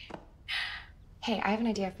 Hey, I have an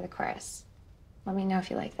idea for the chorus. Let me know if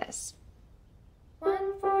you like this.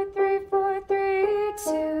 1, 4, 3, 4, 3,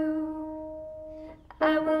 2.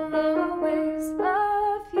 I will always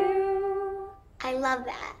love you. I love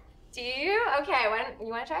that. Do you? Okay, you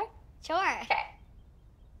want to try? Sure. Okay.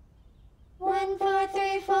 1, 4,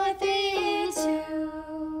 3, 4, 3, 2.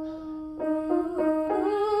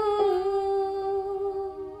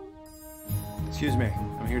 Excuse me,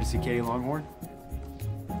 I'm here to see Katie Longhorn.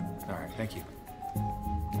 All right, thank you.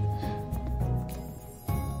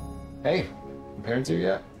 Hey, your parents here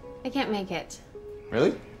yet? I can't make it.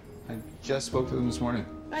 Really? I just spoke to them this morning.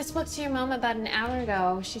 I spoke to your mom about an hour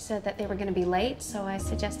ago. She said that they were going to be late, so I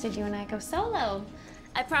suggested you and I go solo.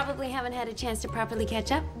 I probably haven't had a chance to properly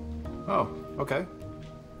catch up. Oh, okay.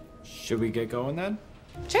 Should we get going then?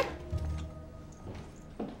 Sure.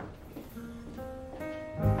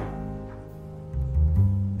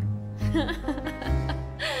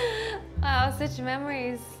 Wow, such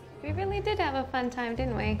memories. We really did have a fun time,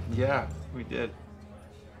 didn't we? Yeah, we did.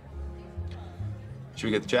 Should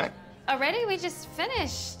we get the check? Already? We just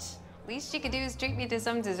finished. Least you could do is treat me to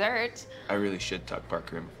some dessert. I really should tuck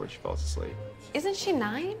Parker in before she falls asleep. Isn't she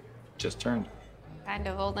 9? Just turned. Kind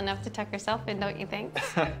of old enough to tuck herself in, don't you think?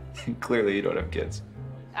 Clearly you don't have kids.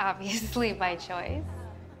 Obviously by choice.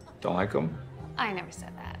 Don't like them? I never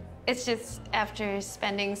said that. It's just after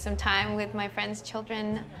spending some time with my friends'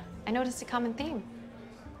 children, I noticed a common theme.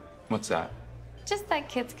 What's that? Just that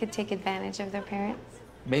kids could take advantage of their parents.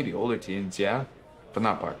 Maybe older teens, yeah, but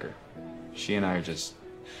not Parker. She and I are just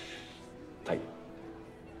tight.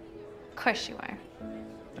 Of course you are.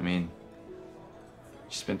 I mean,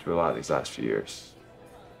 she's been through a lot of these last few years.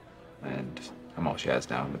 And I'm all she has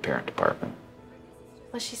now in the parent department.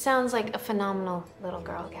 Well, she sounds like a phenomenal little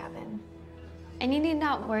girl, Gavin. And you need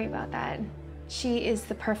not worry about that. She is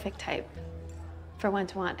the perfect type for one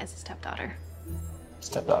to want as a stepdaughter.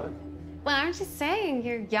 Stepdaughter. Well, I'm just saying,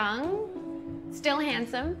 you're young, still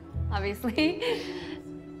handsome, obviously.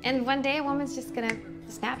 And one day a woman's just gonna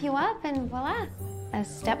snap you up and voila, a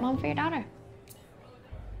stepmom for your daughter.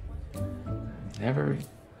 Never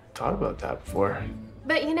thought about that before.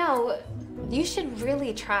 But you know, you should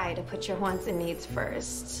really try to put your wants and needs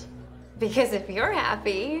first. Because if you're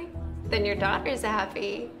happy, then your daughter's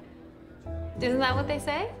happy. Isn't that what they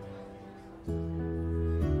say?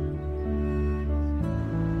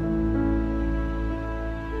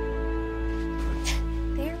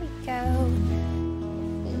 There we go.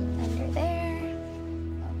 Under there.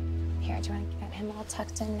 Here, do you want to get him all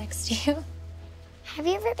tucked in next to you? Have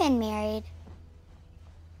you ever been married?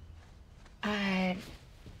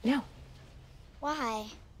 No. Why?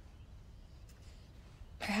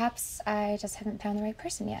 Perhaps I just haven't found the right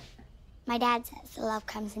person yet. My dad says love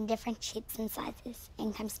comes in different shapes and sizes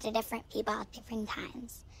and comes to different people at different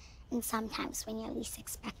times. And sometimes when you're least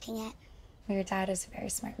expecting it. Well, your dad is a very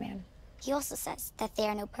smart man. He also says that there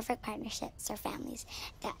are no perfect partnerships or families,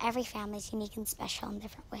 that every family is unique and special in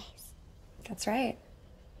different ways. That's right.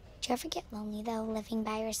 Do you ever get lonely, though, living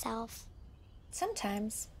by yourself?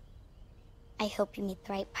 Sometimes. I hope you meet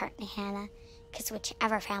the right partner, Hannah, because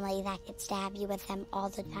whichever family that gets to have you with them all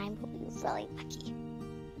the time will be really lucky.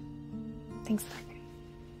 Thanks, Parker.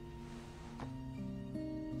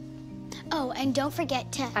 Oh, and don't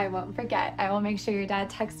forget to... I won't forget. I will make sure your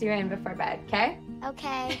dad texts you in before bed, okay?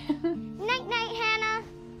 Okay. Night-night, Hannah.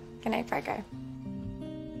 Good night, Parker.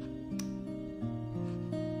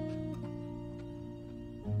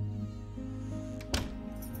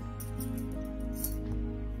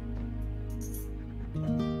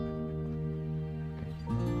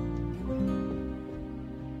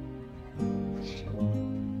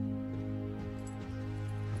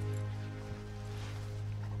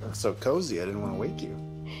 Looks so cozy, I didn't want to wake you.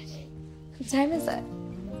 What time is it?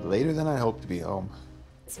 Later than I hoped to be home.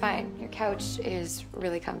 It's fine. Your couch is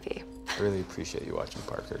really comfy. I really appreciate you watching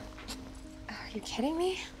Parker. Are you kidding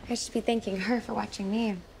me? I should be thanking her for watching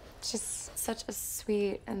me. She's such a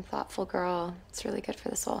sweet and thoughtful girl. It's really good for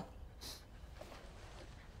the soul.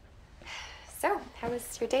 So, how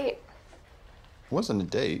was your date? It wasn't a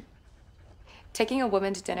date. Taking a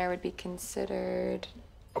woman to dinner would be considered...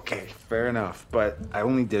 Okay, fair enough, but I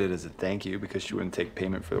only did it as a thank you because she wouldn't take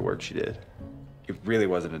payment for the work she did. It really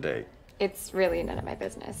wasn't a date. It's really none of my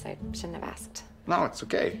business. I shouldn't have asked. No, it's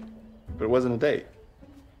okay, but it wasn't a date.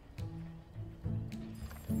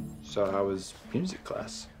 So how was music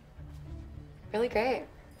class? Really great.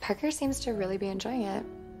 Parker seems to really be enjoying it.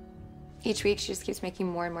 Each week, she just keeps making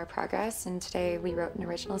more and more progress, and today we wrote an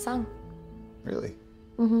original song. Really?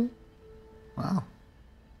 Mm-hmm. Wow.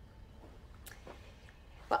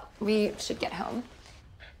 Well, we should get home.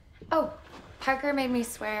 Oh, Parker made me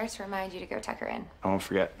swear to remind you to go tuck her in. I won't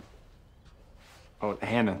forget. Oh,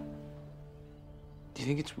 Hannah. Do you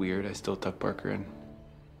think it's weird I still tuck Parker in?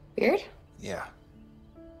 Weird? Yeah.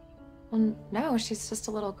 Well, no, she's just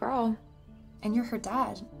a little girl. And you're her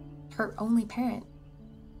dad, her only parent.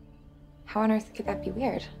 How on earth could that be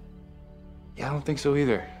weird? Yeah, I don't think so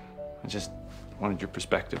either. I just wanted your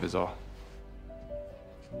perspective is all.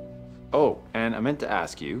 Oh, and I meant to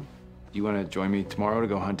ask you, do you want to join me tomorrow to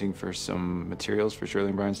go hunting for some materials for Shirley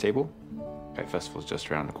and Brian's table? Kite Festival's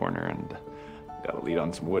just around the corner and gotta lead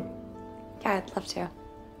on some wood. Yeah, I'd love to.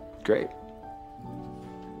 Great.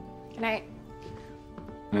 Good night.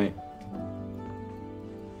 Night.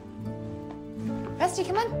 Rusty,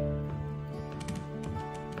 come on.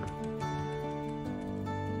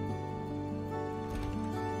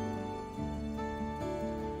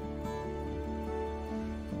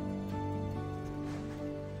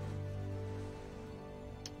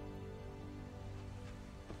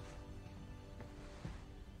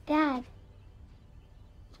 Dad,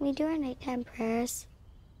 can we do our nighttime prayers?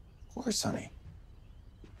 Of course, honey.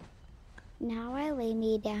 Now I lay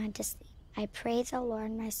me down to sleep. I pray the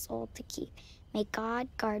Lord my soul to keep. May God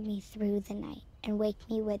guard me through the night and wake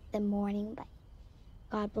me with the morning light.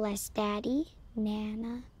 God bless Daddy,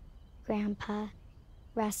 Nana, Grandpa,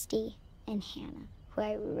 Rusty, and Hannah, who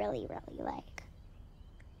I really, really like.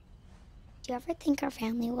 Do you ever think our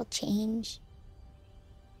family will change?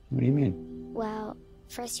 What do you mean? Well,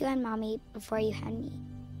 first you had Mommy before you had me.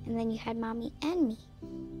 And then you had Mommy and me.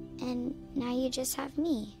 And now you just have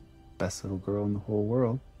me. Best little girl in the whole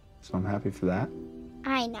world. So I'm happy for that.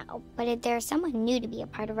 I know, but if there's someone new to be a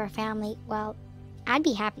part of our family, well, I'd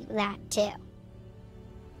be happy with that too.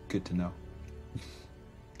 Good to know.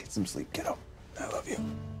 Get some sleep, kiddo. I love you.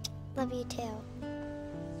 Love you too.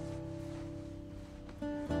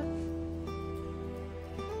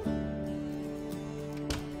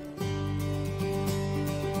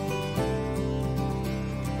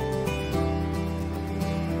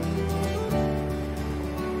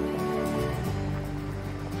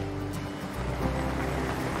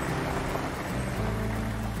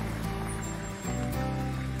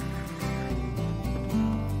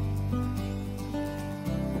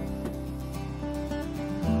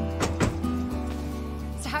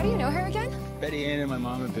 How do you know her again? Betty Ann and my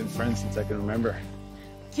mom have been friends since I can remember.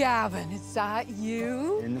 Gavin, is that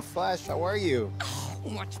you? In the flesh, how are you? Oh,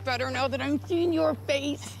 much better now that I'm seeing your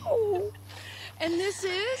face. Oh. And this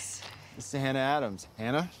is? This is Hannah Adams.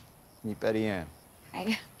 Hannah, meet Betty Ann.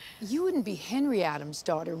 Hi. You wouldn't be Henry Adams'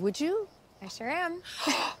 daughter, would you? I sure am.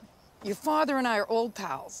 Your father and I are old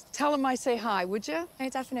pals. Tell him I say hi, would you? I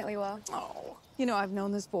definitely will. Oh, you know, I've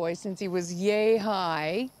known this boy since he was yay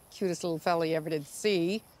high. Cutest little fella you ever did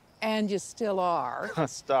see. And you still are.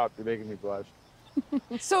 Stop, you're making me blush.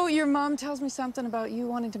 So your mom tells me something about you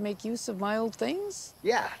wanting to make use of my old things?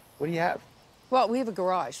 Yeah, what do you have? Well, we have a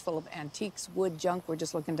garage full of antiques, wood, junk we're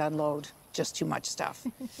just looking to unload. just too much stuff.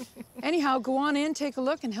 Anyhow, go on in, take a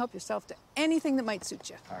look, and help yourself to anything that might suit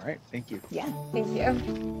you. All right, thank you. Yeah, thank you.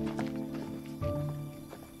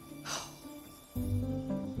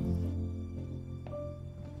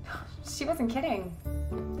 She wasn't kidding.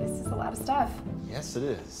 This is a lot of stuff. Yes, it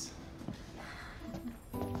is.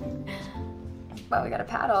 Well, we got a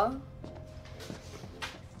paddle.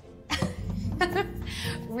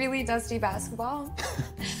 Really dusty basketball.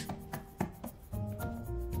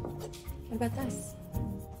 What about this?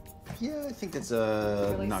 Yeah, I think that's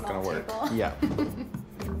Really not gonna small work. table. Yeah.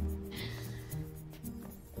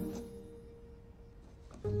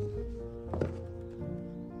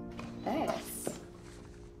 This.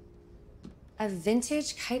 A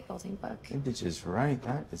vintage kite building book. Vintage is right.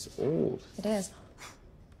 That is old. It is.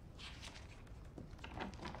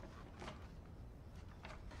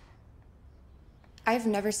 I've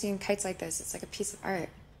never seen kites like this. It's like a piece of art.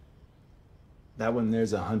 That one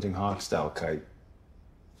there's a hunting hawk style kite.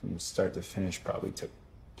 From start to finish probably took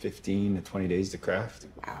 15 to 20 days to craft.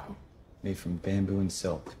 Wow. Made from bamboo and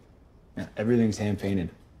silk. Yeah, everything's hand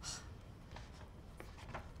painted.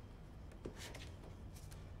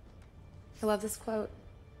 I love this quote.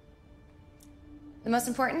 The most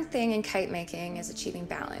important thing in kite making is achieving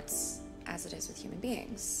balance, as it is with human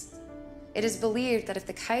beings. It is believed that if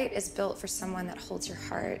the kite is built for someone that holds your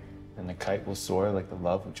heart, And the kite will soar like the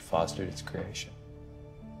love which fostered its creation.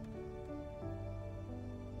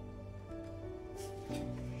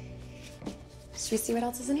 should we see what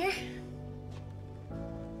else is in here?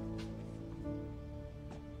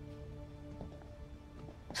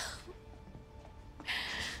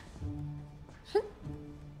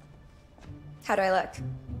 How do I look?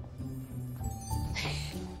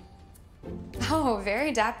 Oh,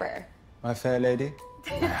 very dapper. My fair lady, I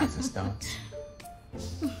have this dance.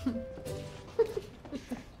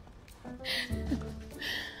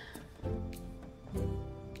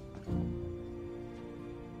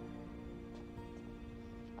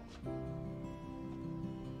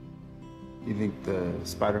 You think the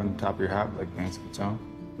spider on the top of your hat like Nancy Patone?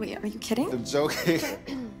 Wait, are you kidding? I'm joking.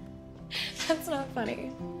 That's not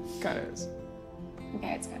funny. Kinda is.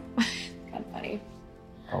 Okay, it's good. Kind of funny.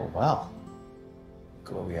 Oh, well.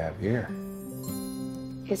 Look what we have here.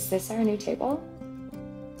 Is this our new table?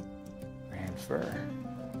 Ran fur.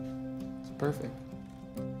 It's perfect.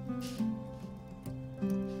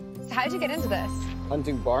 So how'd you get into this?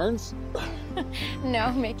 Hunting barns?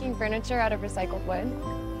 No, making furniture out of recycled wood.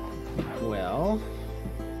 Well,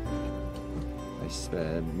 I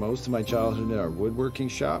spent most of my childhood in our woodworking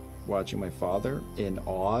shop, watching my father in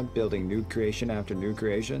awe building new creation after new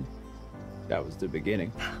creation. That was the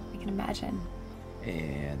beginning. I can imagine.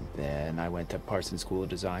 And then I went to Parsons School of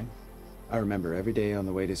Design. I remember every day on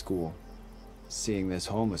the way to school, seeing this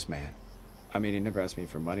homeless man. I mean, he never asked me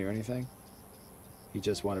for money or anything. He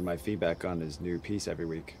just wanted my feedback on his new piece every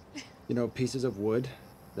week. You know, pieces of wood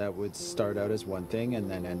that would start out as one thing and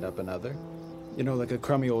then end up another. You know, like a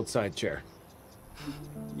crummy old side chair.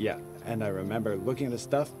 Yeah, and I remember looking at his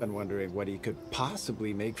stuff and wondering what he could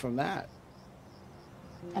possibly make from that.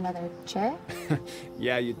 Another chair?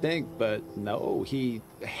 Yeah, you'd think, but no, he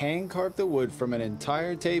hand-carved the wood from an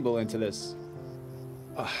entire table into this.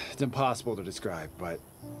 It's impossible to describe, but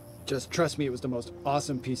just trust me, it was the most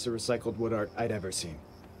awesome piece of recycled wood art I'd ever seen.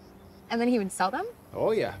 And then he would sell them?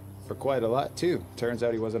 Oh yeah, for quite a lot too. Turns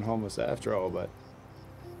out he wasn't homeless after all, but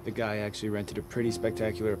the guy actually rented a pretty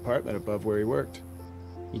spectacular apartment above where he worked.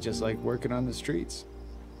 He just liked working on the streets.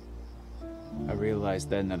 I realized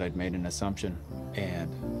then that I'd made an assumption, and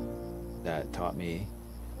that taught me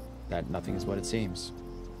that nothing is what it seems.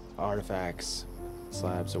 Artifacts,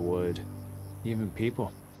 slabs of wood, even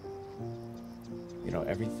people. You know,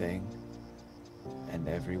 everything and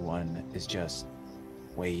everyone is just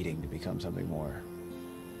waiting to become something more.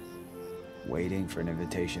 Waiting for an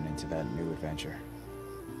invitation into that new adventure.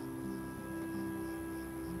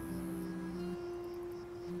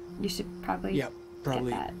 You should probably Yep,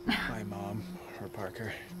 probably get that. my mom or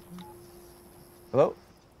Parker. Hello?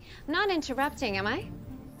 I'm not interrupting, am I?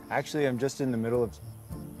 Actually, I'm just in the middle of...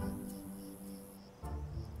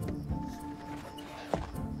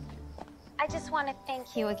 I just want to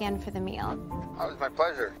thank you again for the meal. Oh, it was my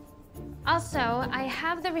pleasure. Also, I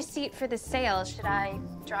have the receipt for the sale. Should I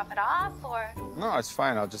drop it off or? No, it's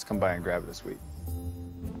fine. I'll just come by and grab it this week.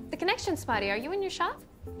 The connection spotty, are you in your shop?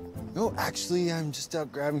 No, actually, I'm just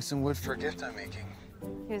out grabbing some wood for a gift I'm making.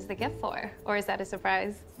 Who's the gift for? Or is that a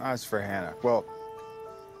surprise? No, it's for Hannah. Well,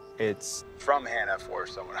 it's from Hannah for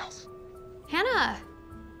someone else. Hannah!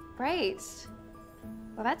 Great.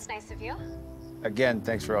 Well, that's nice of you. Again,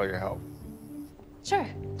 thanks for all your help. Sure.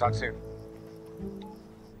 Talk soon.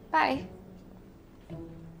 Bye.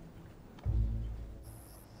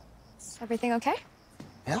 Everything okay?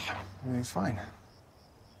 Yeah, everything's fine.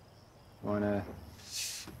 Wanna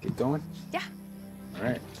get going? Yeah. All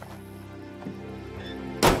right.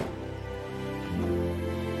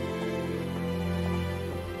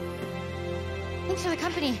 Thanks for the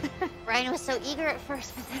company. Ryan was so eager at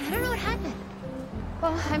first, but then I don't know what happened.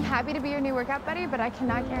 Well, I'm happy to be your new workout buddy, but I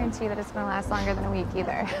cannot guarantee that it's gonna last longer than a week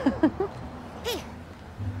either. Hey,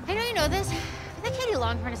 I know you know this, but that Katie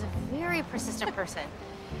Longhorn is a very persistent person.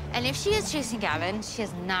 And if she is chasing Gavin, she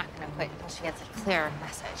is not gonna quit until she gets a clear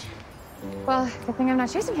message. Well, good thing I'm not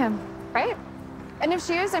chasing him, right? And if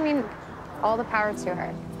she is, I mean, all the power to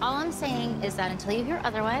her. All I'm saying is that until you hear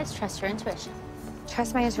otherwise, trust your intuition.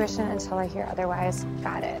 Trust my intuition until I hear otherwise.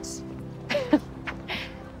 Got it.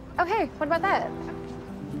 Oh, hey, what about that?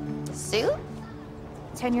 The suit?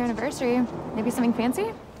 10-year anniversary. Maybe something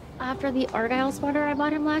fancy? After the Argyle sweater I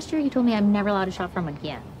bought him last year, you told me I'm never allowed to shop from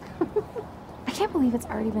again. I can't believe it's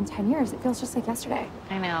already been 10 years. It feels just like yesterday.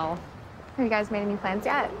 I know. Have you guys made any plans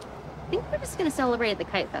yet? I think we're just gonna celebrate at the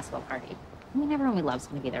Kite Festival party. I mean, everyone we love's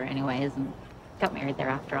gonna be there anyways, and got married there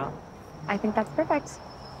after all. I think that's perfect.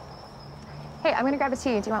 Hey, I'm gonna grab a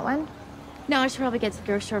tea. Do you want one? No, I should probably get to the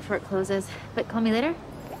grocery store before it closes. But call me later?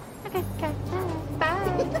 Okay, okay.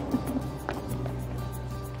 Bye.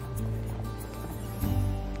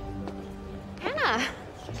 Hannah.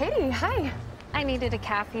 Katie, hi. I needed a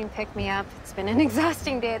caffeine pick-me-up. It's been an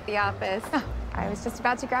exhausting day at the office. Oh, I was just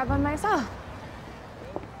about to grab one myself.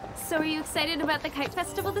 So are you excited about the Kite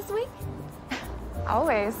Festival this week?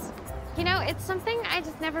 Always. You know, it's something I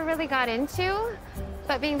just never really got into.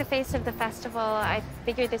 But being the face of the festival, I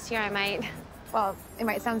figured this year I might. Well, it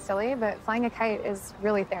might sound silly, but flying a kite is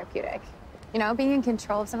really therapeutic. You know, being in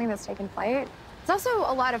control of something that's taken flight, it's also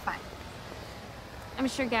a lot of fun. I'm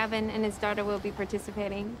sure Gavin and his daughter will be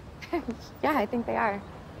participating. Yeah, I think they are.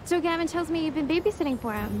 So Gavin tells me you've been babysitting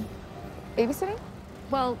for him. Babysitting?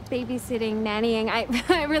 Well, babysitting, nannying.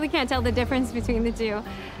 I really can't tell the difference between the two.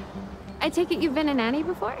 I take it you've been a nanny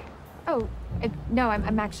before? Oh, no,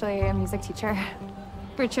 I'm actually a music teacher.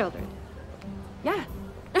 For children? Yeah.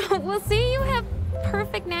 Well, see, you have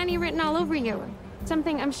perfect nanny written all over you.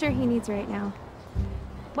 Something I'm sure he needs right now.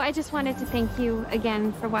 Well, I just wanted to thank you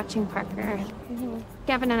again for watching Parker.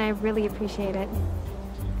 Gavin and I really appreciate it.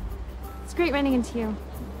 It's great running into you.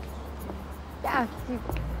 Yeah,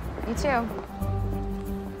 you too.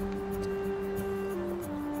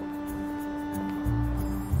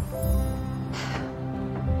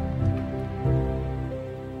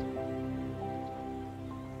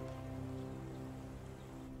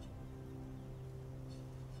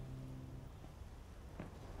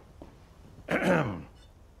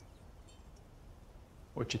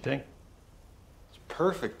 What you think? It's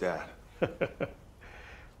perfect, Dad.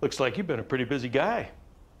 Looks like you've been a pretty busy guy.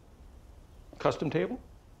 Custom table?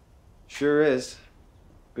 Sure is.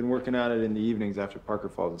 Been working on it in the evenings after Parker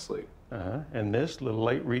falls asleep. And this little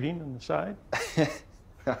light reading on the side?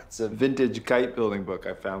 It's a vintage kite building book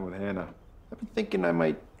I found with Hannah. I've been thinking I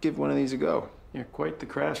might give one of these a go. You're quite the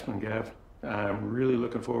craftsman, Gav. I'm really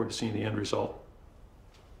looking forward to seeing the end result.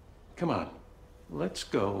 Come on, let's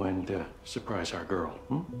go and surprise our girl,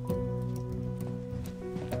 hmm?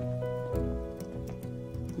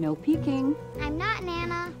 No peeking. I'm not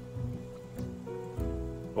Nana.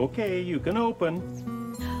 Okay, you can open.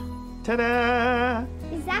 Ta-da!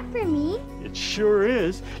 Is that for me? It sure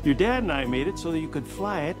is. Your dad and I made it so that you could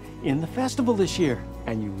fly it in the festival this year.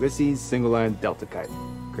 And Ulysses single-line Delta kite,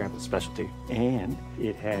 Grandpa's specialty. And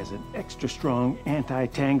it has an extra strong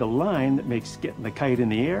anti-tangle line that makes getting the kite in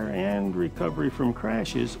the air and recovery from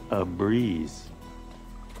crashes a breeze.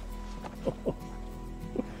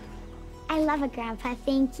 I love it, Grandpa.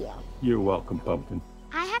 Thank you. You're welcome, Pumpkin.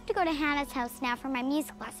 I have to go to Hannah's house now for my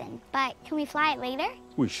music lesson, but can we fly it later?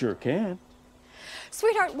 We sure can.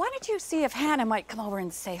 Sweetheart, why don't you see if Hannah might come over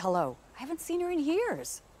and say hello? I haven't seen her in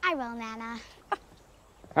years. I will, Nana.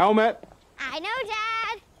 Helmet. I know,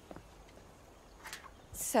 Dad.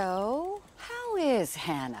 So, how is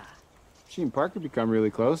Hannah? She and Parker become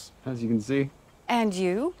really close, as you can see. And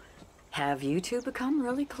you? Have you two become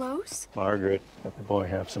really close? Margaret, let the boy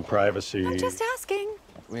have some privacy. I'm just asking.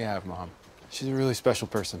 We have, Mom. She's a really special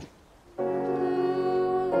person.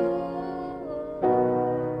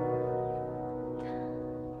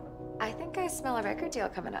 I think I smell a record deal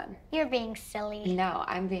coming on. You're being silly. No,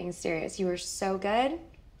 I'm being serious. You were so good.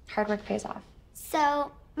 Hard work pays off.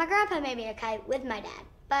 So, my grandpa made me a kite with my dad,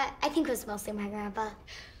 but I think it was mostly my grandpa.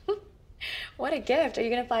 What a gift. Are you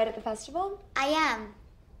gonna fly it at the festival? I am.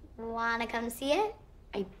 Wanna come see it?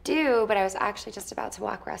 I do, but I was actually just about to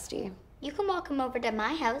walk Rusty. You can walk him over to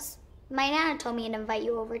my house. My nana told me to invite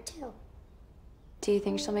you over too. Do you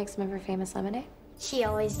think she'll make some of her famous lemonade? She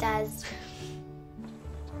always does.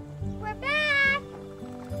 We're back!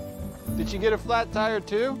 Did she get a flat tire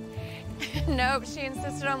too? Nope, she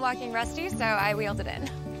insisted on walking Rusty, so I wheeled it in.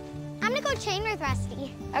 I'm gonna go train with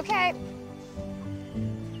Rusty. Okay.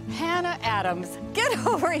 Hannah Adams, get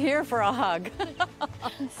over here for a hug.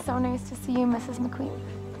 It's so nice to see you, Mrs. McQueen.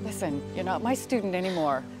 Listen, you're not my student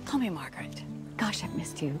anymore. Call me Margaret. Gosh, I've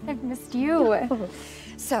missed you. I've missed you.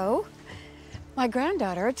 So, my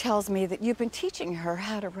granddaughter tells me that you've been teaching her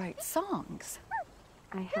how to write songs.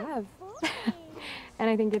 I have. And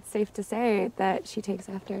I think it's safe to say that she takes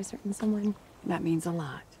after a certain someone. That means a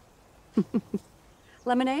lot.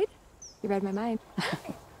 Lemonade? You read my mind.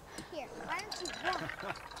 Here, why don't you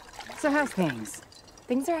walk? So how's things?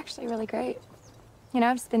 Things are actually really great. You know,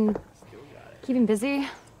 I've just been keeping busy.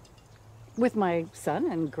 With my son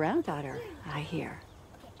and granddaughter, I hear.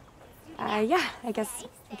 Yeah, I guess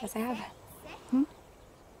I have.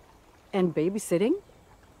 And babysitting?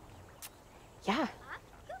 Yeah.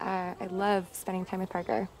 I love spending time with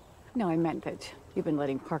Parker. No, I meant that you've been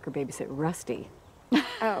letting Parker babysit Rusty.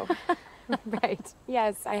 Oh, right.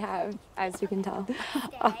 Yes, I have, as you can tell.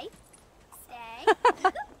 Stay. Stay.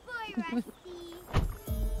 Good boy, Rusty.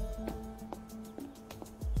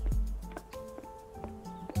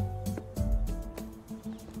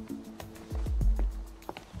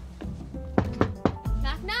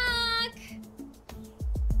 Knock, knock.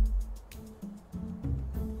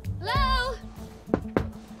 Hello?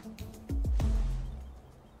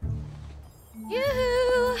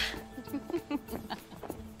 Yoo-hoo!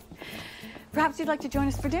 Perhaps you'd like to join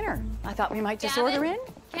us for dinner. I thought we might just Gavin? order in.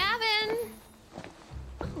 Gavin!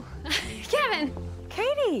 Oh, Gavin!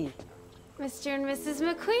 Katie! Mr. and Mrs.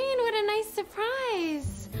 McQueen, what a nice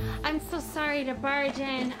surprise. I'm so sorry to barge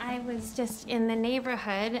in. I was just in the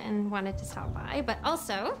neighborhood and wanted to stop by, but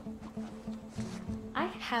also, I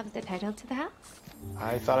have the title to the house.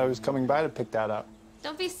 I thought I was coming by to pick that up.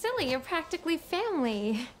 Don't be silly, you're practically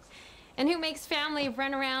family. And who makes family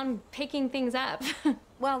run around picking things up?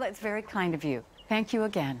 Well, that's very kind of you. Thank you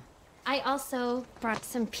again. I also brought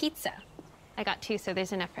some pizza. I got 2, so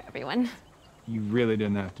there's enough for everyone. You really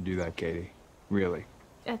didn't have to do that, Katie. Really.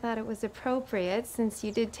 I thought it was appropriate since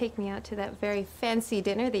you did take me out to that very fancy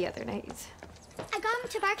dinner the other night. I got him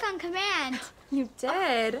to bark on command. You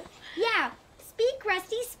did? Yeah. Speak,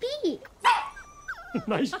 Rusty, speak.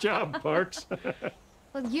 Nice job, Parks.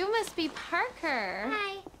 Well, you must be Parker.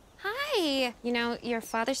 Hi. Hi. You know, your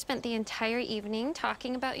father spent the entire evening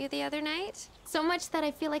talking about you the other night. So much that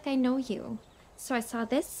I feel like I know you. So I saw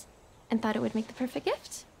this and thought it would make the perfect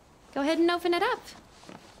gift. Go ahead and open it up.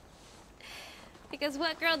 Because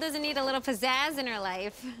what girl doesn't need a little pizzazz in her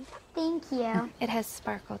life? Thank you. It has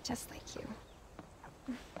sparkle just like you.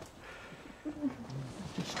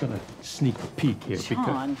 Just gonna sneak a peek here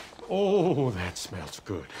John. because... Oh, that smells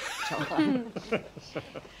good.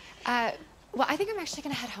 Well, I think I'm actually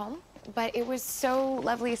gonna head home, but it was so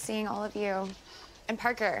lovely seeing all of you. And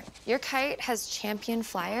Parker, your kite has Champion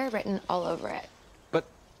Flyer written all over it. But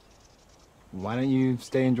why don't you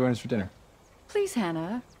stay and join us for dinner? Please,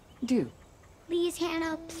 Hannah, do. Please,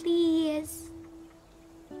 Hannah, please.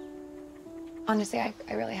 Honestly, I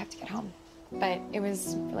really have to get home. But it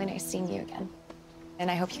was really nice seeing you again.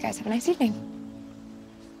 And I hope you guys have a nice evening.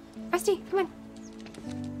 Rusty, come on.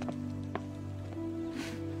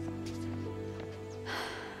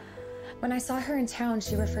 When I saw her in town,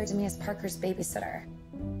 she referred to me as Parker's babysitter.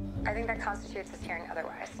 I think that constitutes as hearing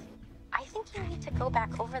otherwise. I think you need to go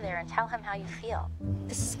back over there and tell him how you feel.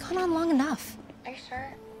 This has gone on long enough. Are you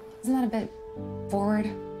sure? Isn't that a bit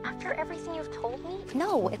forward? After everything you've told me?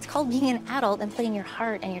 No, it's called being an adult and putting your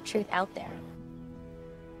heart and your truth out there.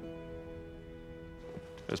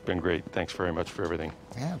 It's been great. Thanks very much for everything.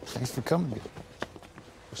 Yeah, thanks for coming.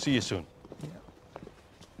 We'll see you soon.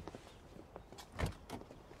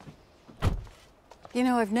 You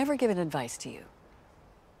know, I've never given advice to you.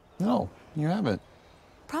 No, you haven't.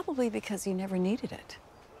 Probably because you never needed it.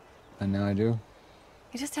 And now I do.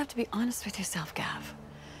 You just have to be honest with yourself, Gav.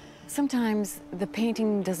 Sometimes the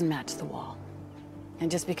painting doesn't match the wall. And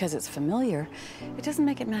just because it's familiar, it doesn't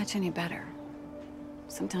make it match any better.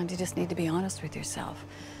 Sometimes you just need to be honest with yourself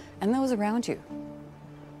and those around you,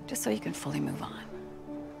 just so you can fully move on.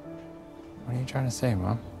 What are you trying to say,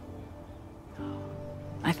 Mom?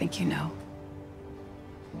 I think you know.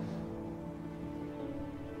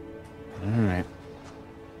 All right.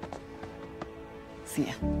 See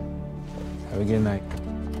ya. Have a good night.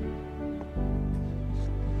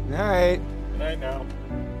 Night. Good night now.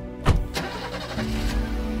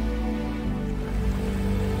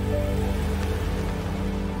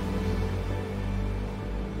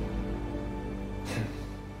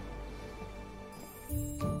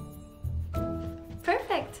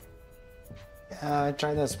 I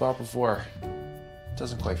tried that spot before.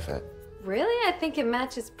 Doesn't quite fit. Really? I think it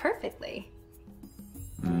matches perfectly.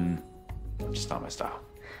 Just not my style.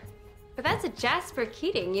 But that's a Jasper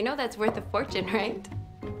Keating. You know that's worth a fortune, right?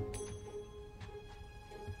 Do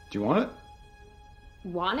you want it?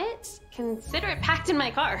 Want it? Consider it packed in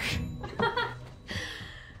my car.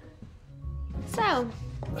 So,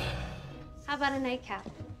 how about a nightcap?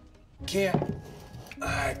 Can't.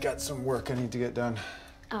 I got some work I need to get done.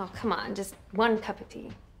 Oh, come on, just one cup of tea.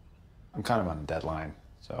 I'm kind of on a deadline,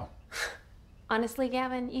 so. Honestly,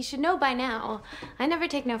 Gavin, you should know by now, I never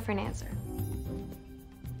take no for an answer.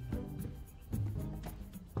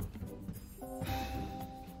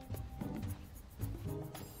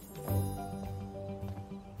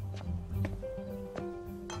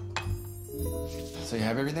 So you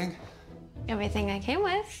have everything? Everything I came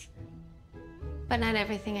with, but not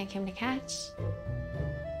everything I came to catch.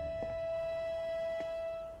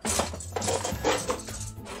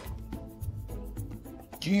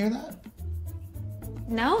 Do you hear that?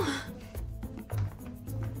 No?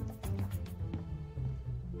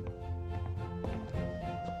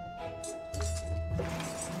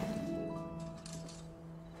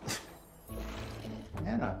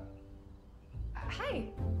 Anna. Hi.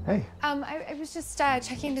 Hey. I was just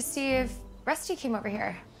checking to see if Rusty came over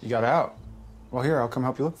here. You got out. Well, here, I'll come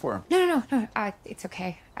help you look for him. No. It's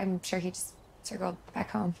okay. I'm sure he just circled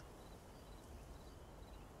back home.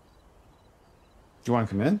 Do you want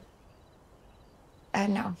to come in?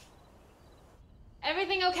 No.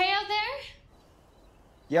 Everything okay out there?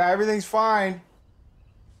 Yeah, everything's fine.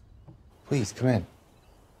 Please, come in.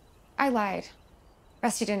 I lied.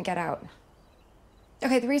 Rusty didn't get out.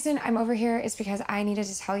 Okay, the reason I'm over here is because I needed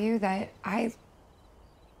to tell you that I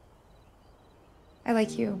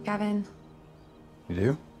like you, Gavin. You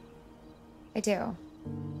do? I do.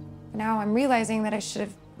 Now I'm realizing that I should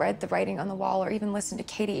have read the writing on the wall or even listened to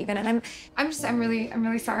Katie even, and I'm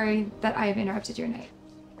really sorry that I've interrupted your night.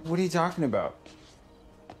 What are you talking about?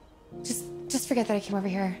 Just forget that I came over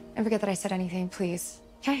here and forget that I said anything, please.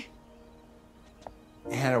 Okay?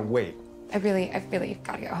 Anna, wait. I really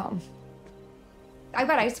gotta go home. I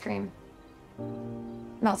got ice cream.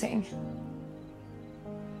 Melting.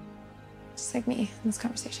 Just like me in this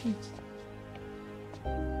conversation.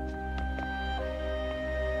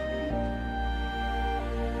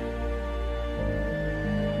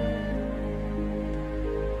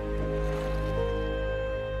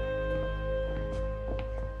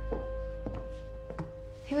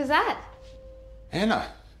 Who was that? Anna.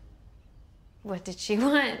 What did she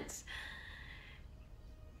want?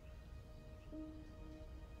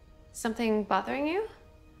 Something bothering you?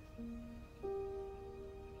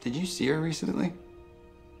 Did you see her recently?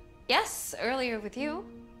 Yes, earlier with you.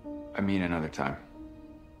 I mean, another time.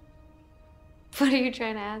 What are you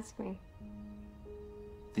trying to ask me?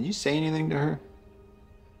 Did you say anything to her?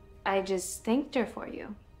 I just thanked her for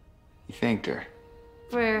you. You thanked her.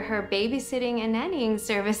 For her babysitting and nannying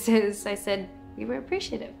services. I said we were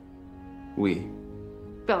appreciative. We.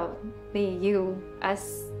 Well, me, you,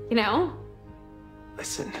 us, you know?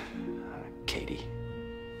 Listen, Katie,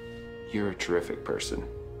 you're a terrific person.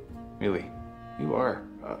 Really, you are.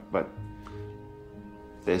 But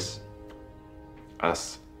this,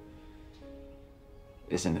 us,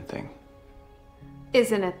 isn't a thing.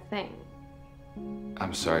 Isn't a thing.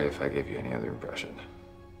 I'm sorry if I gave you any other impression.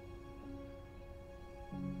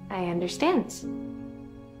 I understand.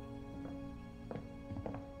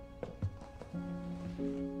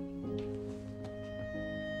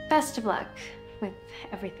 Best of luck with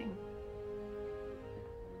everything.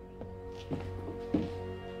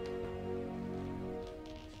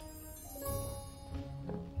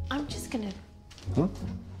 I'm just gonna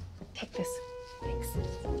take this. Thanks.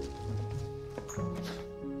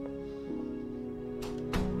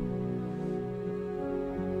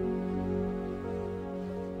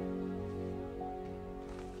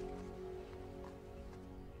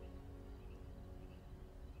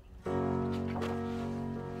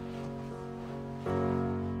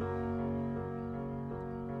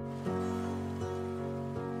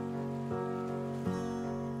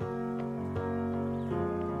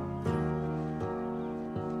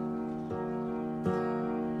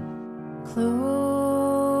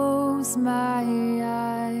 Close my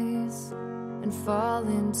eyes and fall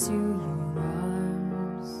into your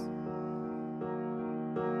arms,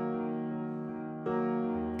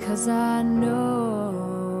 'cause I know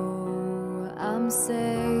I'm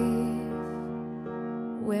safe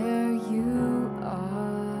where you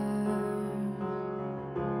are,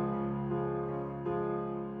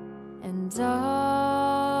 and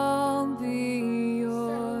I'll be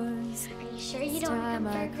yours. Are you sure you don't want to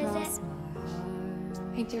come for a visit?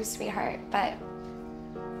 I do, sweetheart, but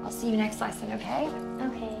I'll see you next lesson, okay?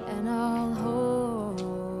 Okay. And I'll hold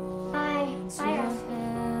Bye. Bye, your Arthur.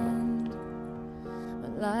 hand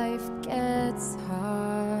when life gets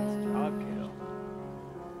hard. Stop, Kale.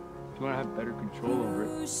 If you want to have better control over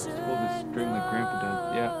it, just hold the string like Grandpa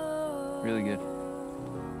does. Yeah, really good.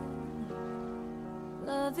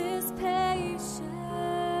 Love is patient.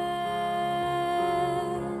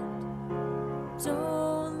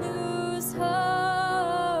 Don't lose hope.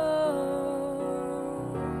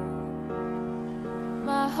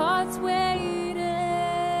 My heart's waiting.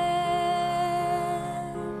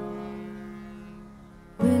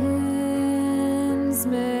 Winds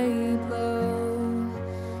may blow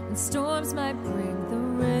and storms might bring the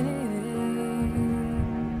rain.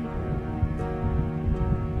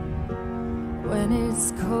 When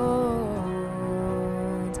it's cold,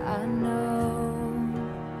 I know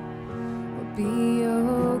we'll be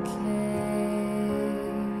okay.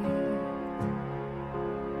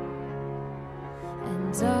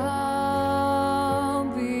 And I'll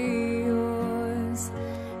be yours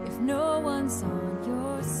if no one's on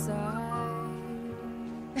your side.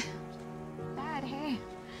 Dad, hey.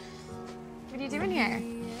 What are you doing here?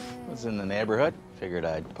 Was in the neighborhood. Figured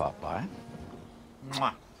I'd pop by.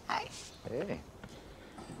 Mwah. Hi. Hey.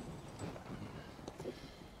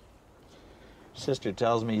 Sister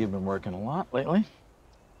tells me you've been working a lot lately.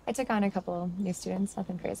 I took on a couple new students,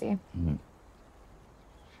 nothing crazy.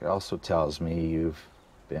 She also tells me you've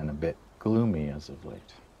been a bit gloomy as of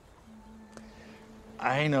late.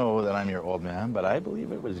 I know that I'm your old man, but I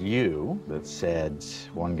believe it was you that said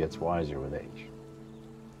one gets wiser with age.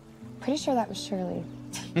 Pretty sure that was Shirley.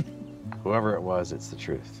 Whoever it was, it's the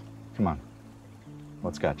truth. Come on.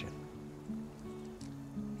 What's got you?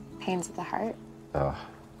 Pains of the heart. Oh,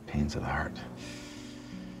 pains of the heart.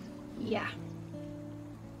 Yeah.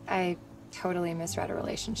 I totally misread a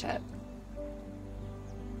relationship.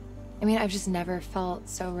 I mean, I've just never felt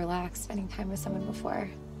so relaxed spending time with someone before.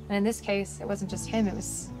 And in this case, it wasn't just him, it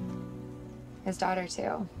was his daughter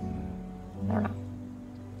too. I don't know.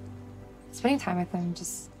 Spending time with him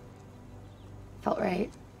just felt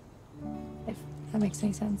right. If that makes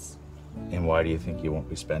any sense. And why do you think you won't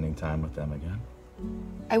be spending time with them again?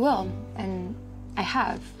 I will, and I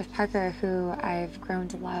have with Parker, who I've grown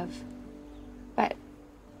to love. But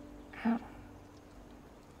I don't know.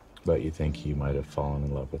 But you think you might have fallen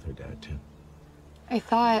in love with her dad too? I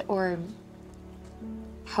thought or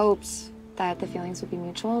hoped that the feelings would be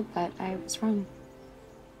mutual, but I was wrong.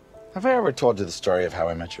 Have I ever told you the story of how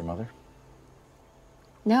I met your mother?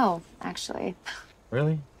 No, actually.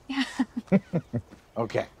 Really? Yeah.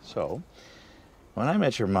 Okay, so when I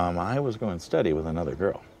met your mom, I was going to study with another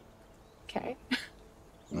girl. Okay.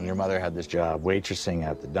 And your mother had this job waitressing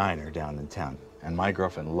at the diner down in town. And my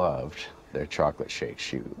girlfriend loved their chocolate shake.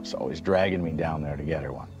 She was always dragging me down there to get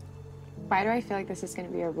her one. Why do I feel like this is going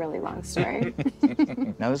to be a really long story?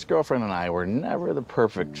 Now, this girlfriend and I were never the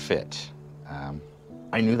perfect fit.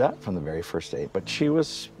 I knew that from the very first date, but she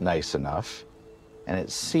was nice enough. And it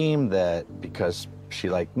seemed that because she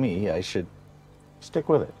liked me, I should stick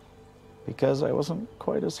with it. Because I wasn't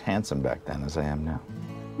quite as handsome back then as I am now.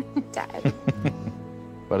 Dad.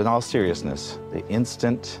 But in all seriousness, the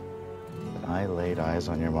instant that I laid eyes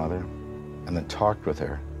on your mother and then talked with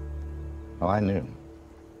her, well, I knew.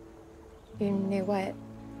 You knew what?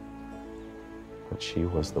 But she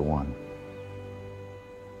was the one.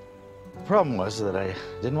 The problem was that I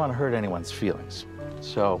didn't want to hurt anyone's feelings.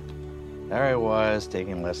 So there I was,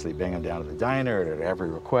 taking Leslie Bingham down to the diner at every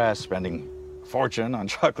request, spending a fortune on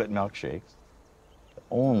chocolate milkshakes,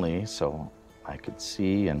 only so I could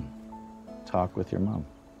see and talk with your mom.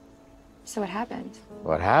 So what happened?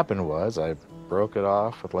 What happened was I broke it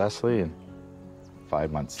off with Leslie, and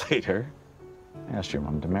 5 months later, I asked your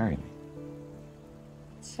mom to marry me.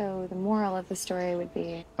 So the moral of the story would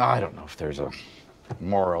be... I don't know if there's a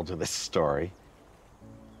moral to this story.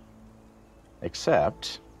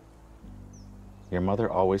 Except, your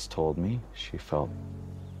mother always told me she felt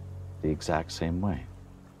the exact same way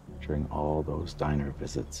during all those diner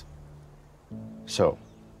visits. So,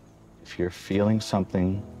 if you're feeling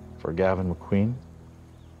something for Gavin McQueen,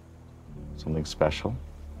 something special,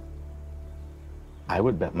 I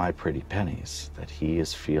would bet my pretty pennies that he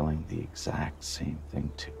is feeling the exact same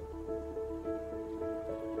thing too.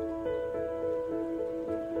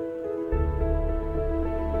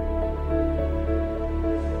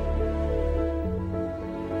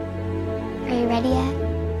 Are you ready yet?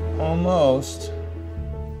 Almost.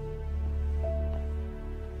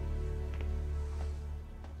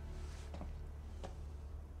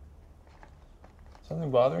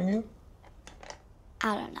 Something bothering you?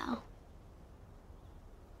 I don't know.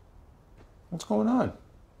 What's going on?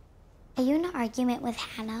 Are you in an argument with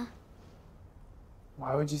Hannah?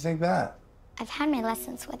 Why would you think that? I've had my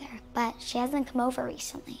lessons with her, but she hasn't come over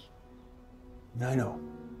recently. I know.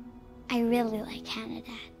 I really like Hannah,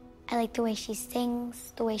 Dad. I like the way she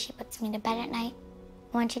sings, the way she puts me to bed at night,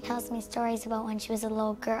 when she tells me stories about when she was a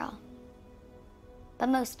little girl. But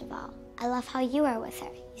most of all, I love how you are with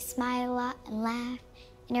her. You smile a lot and laugh,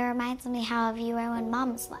 and it reminds me how you were when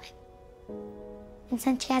Mom was alive. And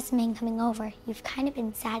since she hasn't been coming over, you've kind of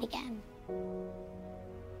been sad again.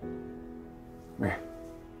 Come here.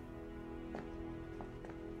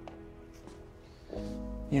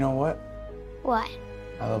 You know what? What?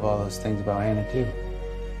 I love all those things about Hannah, too.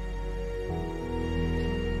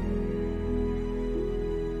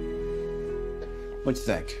 What do you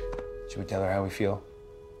think? Should we tell her how we feel?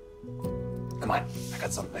 Come on, I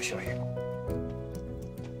got something to show you.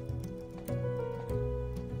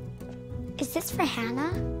 Is this for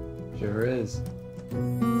Hannah? Sure is.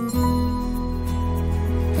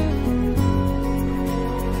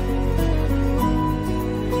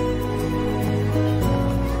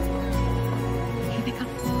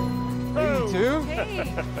 Too?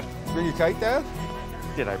 Hey. Bring your kite, Dad?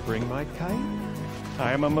 Did I bring my kite?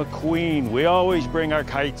 I'm a McQueen. We always bring our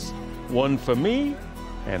kites. One for me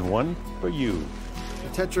and one for you. A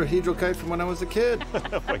tetrahedral kite from when I was a kid.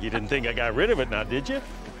 Well, you didn't think I got rid of it now, did you?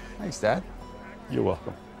 Thanks, Dad. You're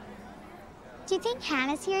welcome. Do you think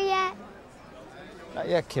Hannah's here yet? Not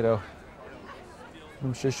yet, kiddo.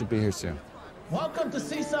 I'm sure she'll be here soon. Welcome to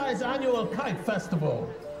Seaside's annual Kite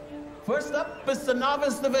Festival. First up is the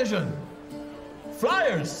Novice Division.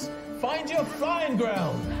 Flyers, find your flying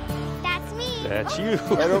ground. That's me. That's you.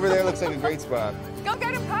 Right over there looks like a great spot. Go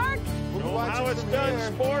get him, Park! Show how it's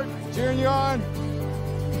done, sport. Cheering you on.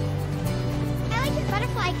 I like your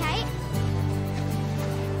butterfly kite.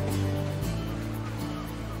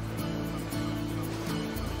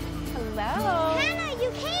 Hello. Hannah,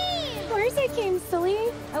 you came! Of course I came, silly.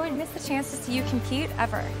 I wouldn't miss the chance to see you compete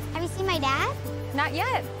ever. Have you seen my dad? Not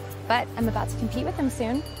yet, but I'm about to compete with him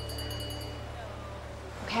soon.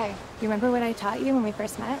 Okay, you remember what I taught you when we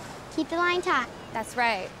first met? Keep the line taut. That's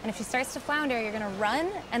right. And if she starts to flounder, you're gonna run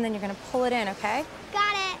and then you're gonna pull it in, okay?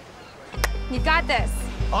 Got it. You got this.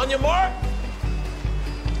 On your mark.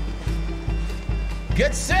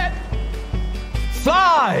 Get set.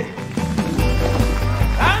 Fly.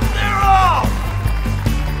 And they're off.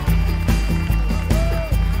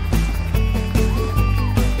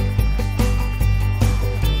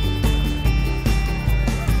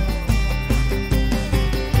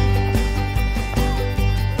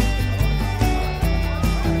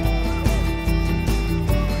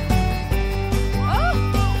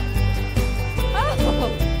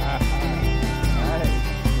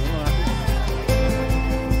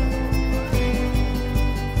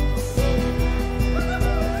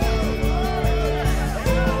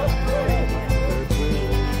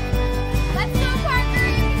 Let's go, Parker.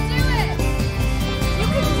 You can do it. You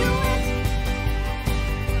can do it.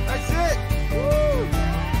 That's it. Woo!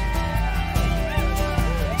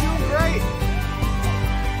 Doing great.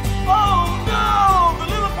 Oh no! The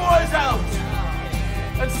little boy's out.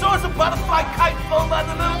 And so is a butterfly kite flown by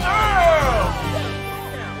the little girl.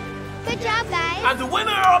 Good job, guys. And the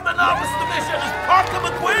winner of the Novice Division is Parker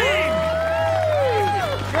McQueen.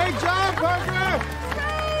 Great job, Parker.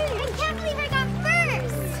 I can't believe I got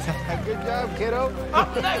first. Good job, kiddo.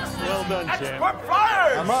 Up next Well done, is champ. Expert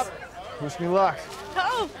Flyers. I'm up. Wish me luck.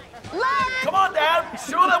 Oh, Come on, Dad.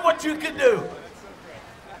 Show them what you can do.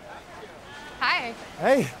 hi.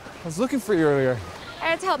 Hey, I was looking for you earlier. I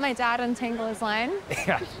had to help my dad untangle his line.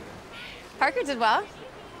 Yeah. Parker did well.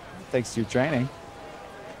 Thanks to your training.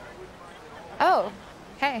 Oh,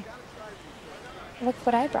 hey. Look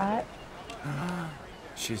what I brought.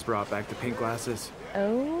 She's brought back the pink glasses.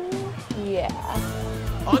 Oh, yeah.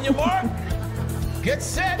 On your mark. Get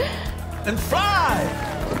set. And fly.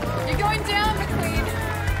 You're going down, McQueen.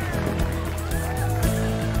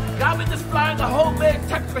 Gavin is flying a homemade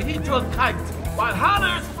tetrahedral kite, while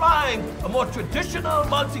Hannah is flying a more traditional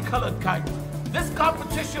multicolored kite. This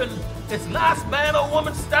competition is last man or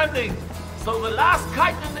woman standing, so the last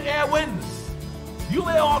kite in the air wins. You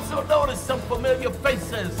may also notice some familiar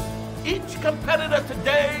faces. Each competitor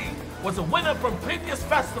today was a winner from previous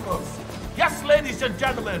festivals. Yes, ladies and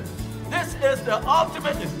gentlemen, this is the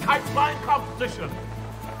ultimate kite flying competition.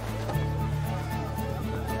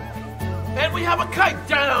 And we have a kite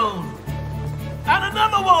down. And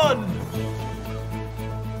another one.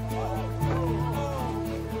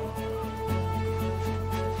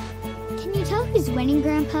 Can you tell who's winning,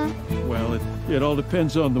 Grandpa? Well, it all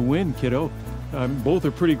depends on the wind, kiddo. Both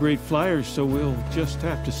are pretty great flyers, so we'll just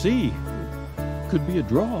have to see. could be a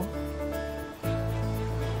draw.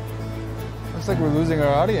 Looks like we're losing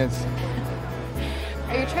our audience.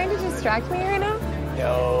 Are you trying to distract me right now?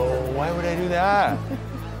 No, why would I do that?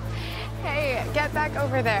 Hey, get back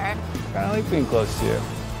over there. I kind of like being close to you.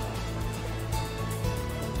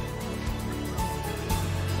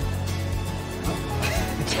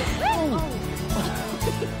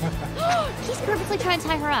 He's purposely trying to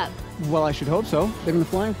tie her up. Well, I should hope so. They've been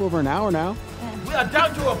flying for over an hour now. We are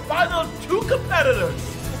down to a final 2 competitors.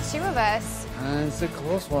 The 2 of us. It's a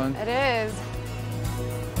close one. It is.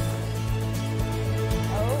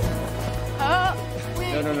 Oh.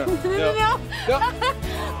 Wait. No. No.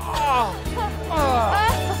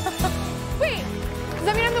 Wait, does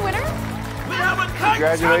that mean I'm the winner? We have a kite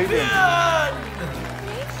Congratulations. champion!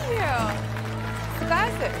 Thank you.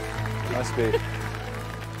 Glasses. Must be.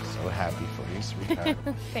 So happy for you, sweetheart.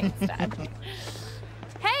 Thanks, Dad.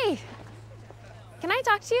 Hey, can I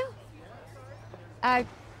talk to you?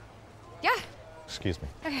 Yeah. Excuse me.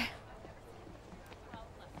 Okay.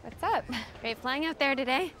 What's up? Great flying out there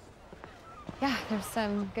today. Yeah, there's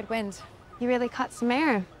some good wind. You really caught some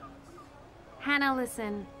air. Hannah,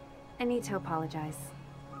 listen. I need to apologize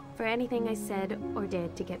for anything I said or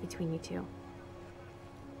did to get between you two.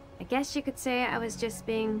 I guess you could say I was just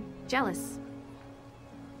being jealous.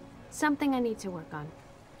 Something I need to work on.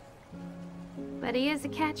 But he is a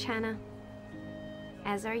catch, Hannah.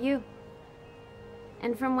 As are you.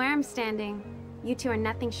 And from where I'm standing, you two are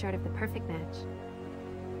nothing short of the perfect match.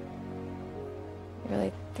 You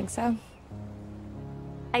really think so?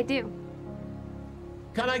 I do.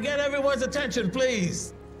 Can I get everyone's attention,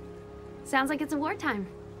 please? Sounds like it's award time.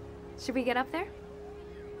 Should we get up there?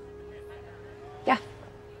 Yeah.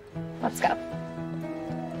 Let's go.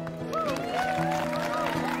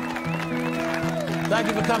 Thank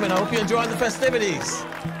you for coming. I hope you're enjoying the festivities.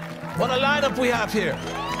 What a lineup we have here.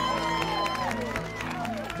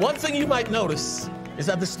 One thing you might notice is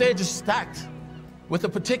that the stage is stacked with a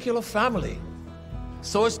particular family.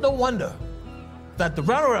 So it's no wonder that the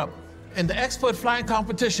runner-up in the expert flying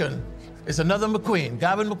competition is another McQueen.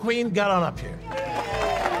 Gavin McQueen, get on up here.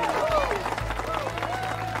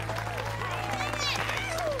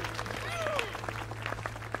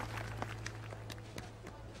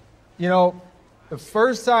 You know, the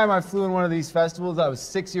first time I flew in one of these festivals, I was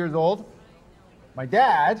 6 years old. My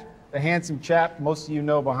dad, the handsome chap most of you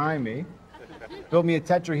know behind me, built me a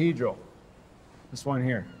tetrahedral. This one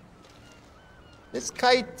here. This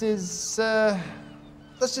kite is,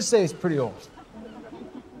 let's just say it's pretty old.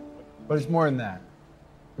 But it's more than that.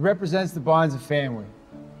 It represents the bonds of family.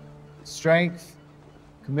 Strength,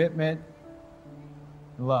 commitment,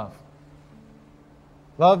 and love.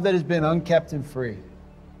 Love that has been unkept and free.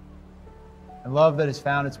 And love that has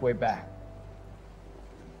found its way back.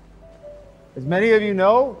 As many of you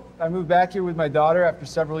know, I moved back here with my daughter after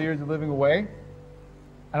several years of living away.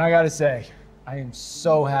 And I gotta say, I am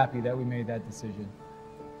so happy that we made that decision.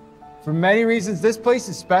 For many reasons, this place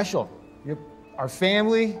is special. Our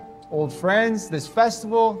family, old friends, this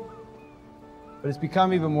festival, but it's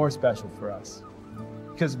become even more special for us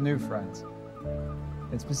because of new friends.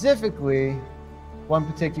 And specifically, one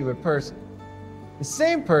particular person. The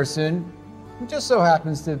same person who just so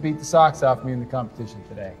happens to beat the socks off me in the competition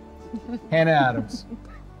today. Hannah Adams.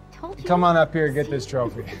 Come on up here and get this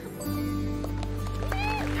trophy.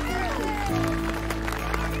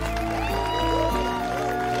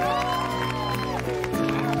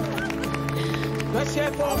 Let's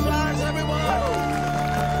cheer for our flyers, everyone!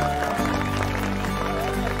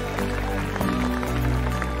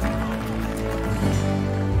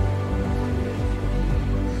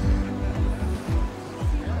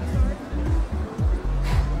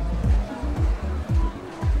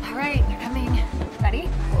 All right, they're coming. Ready?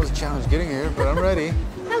 It was a challenge getting here, but I'm ready.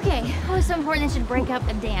 Okay, oh, it's so important they should break up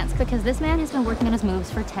and dance because this man has been working on his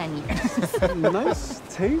moves for 10 years. Nice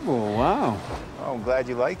table, wow. Oh, I'm glad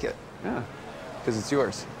you like it. Yeah. Because it's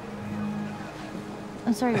yours.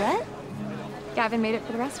 I'm sorry, what? Gavin made it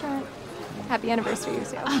for the restaurant. Happy anniversary, you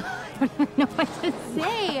two. I don't even know what to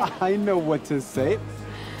say. I know what to say.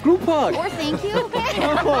 Group hug. Or thank you. Oh,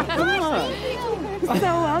 come on. So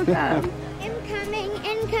welcome. Incoming,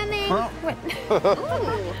 incoming. Huh? What?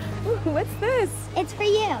 Ooh. Ooh, what's this? It's for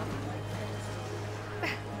you.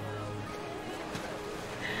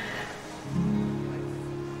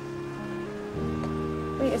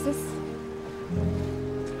 Wait, is this?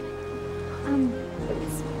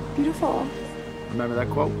 It's beautiful. Remember that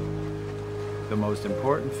quote? The most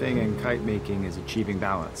important thing in kite making is achieving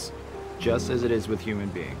balance, just as it is with human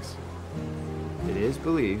beings. It is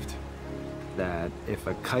believed that if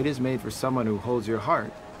a kite is made for someone who holds your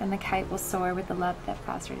heart, Then the kite will soar with the love that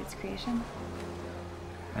fostered its creation.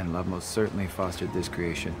 And love most certainly fostered this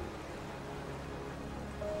creation.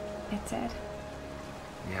 It did.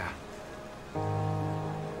 Yeah.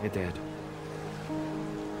 It did.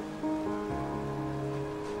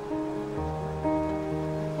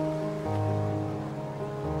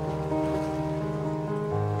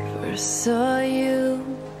 First saw you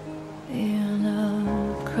in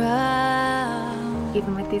a crowd.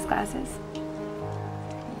 Even with these glasses.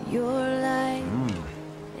 Your light.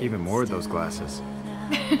 Even more of those glasses.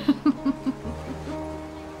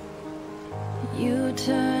 You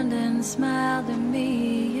turned and smiled at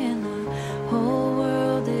me, and the whole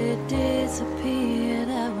world it disappeared.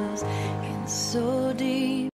 I was in so deep.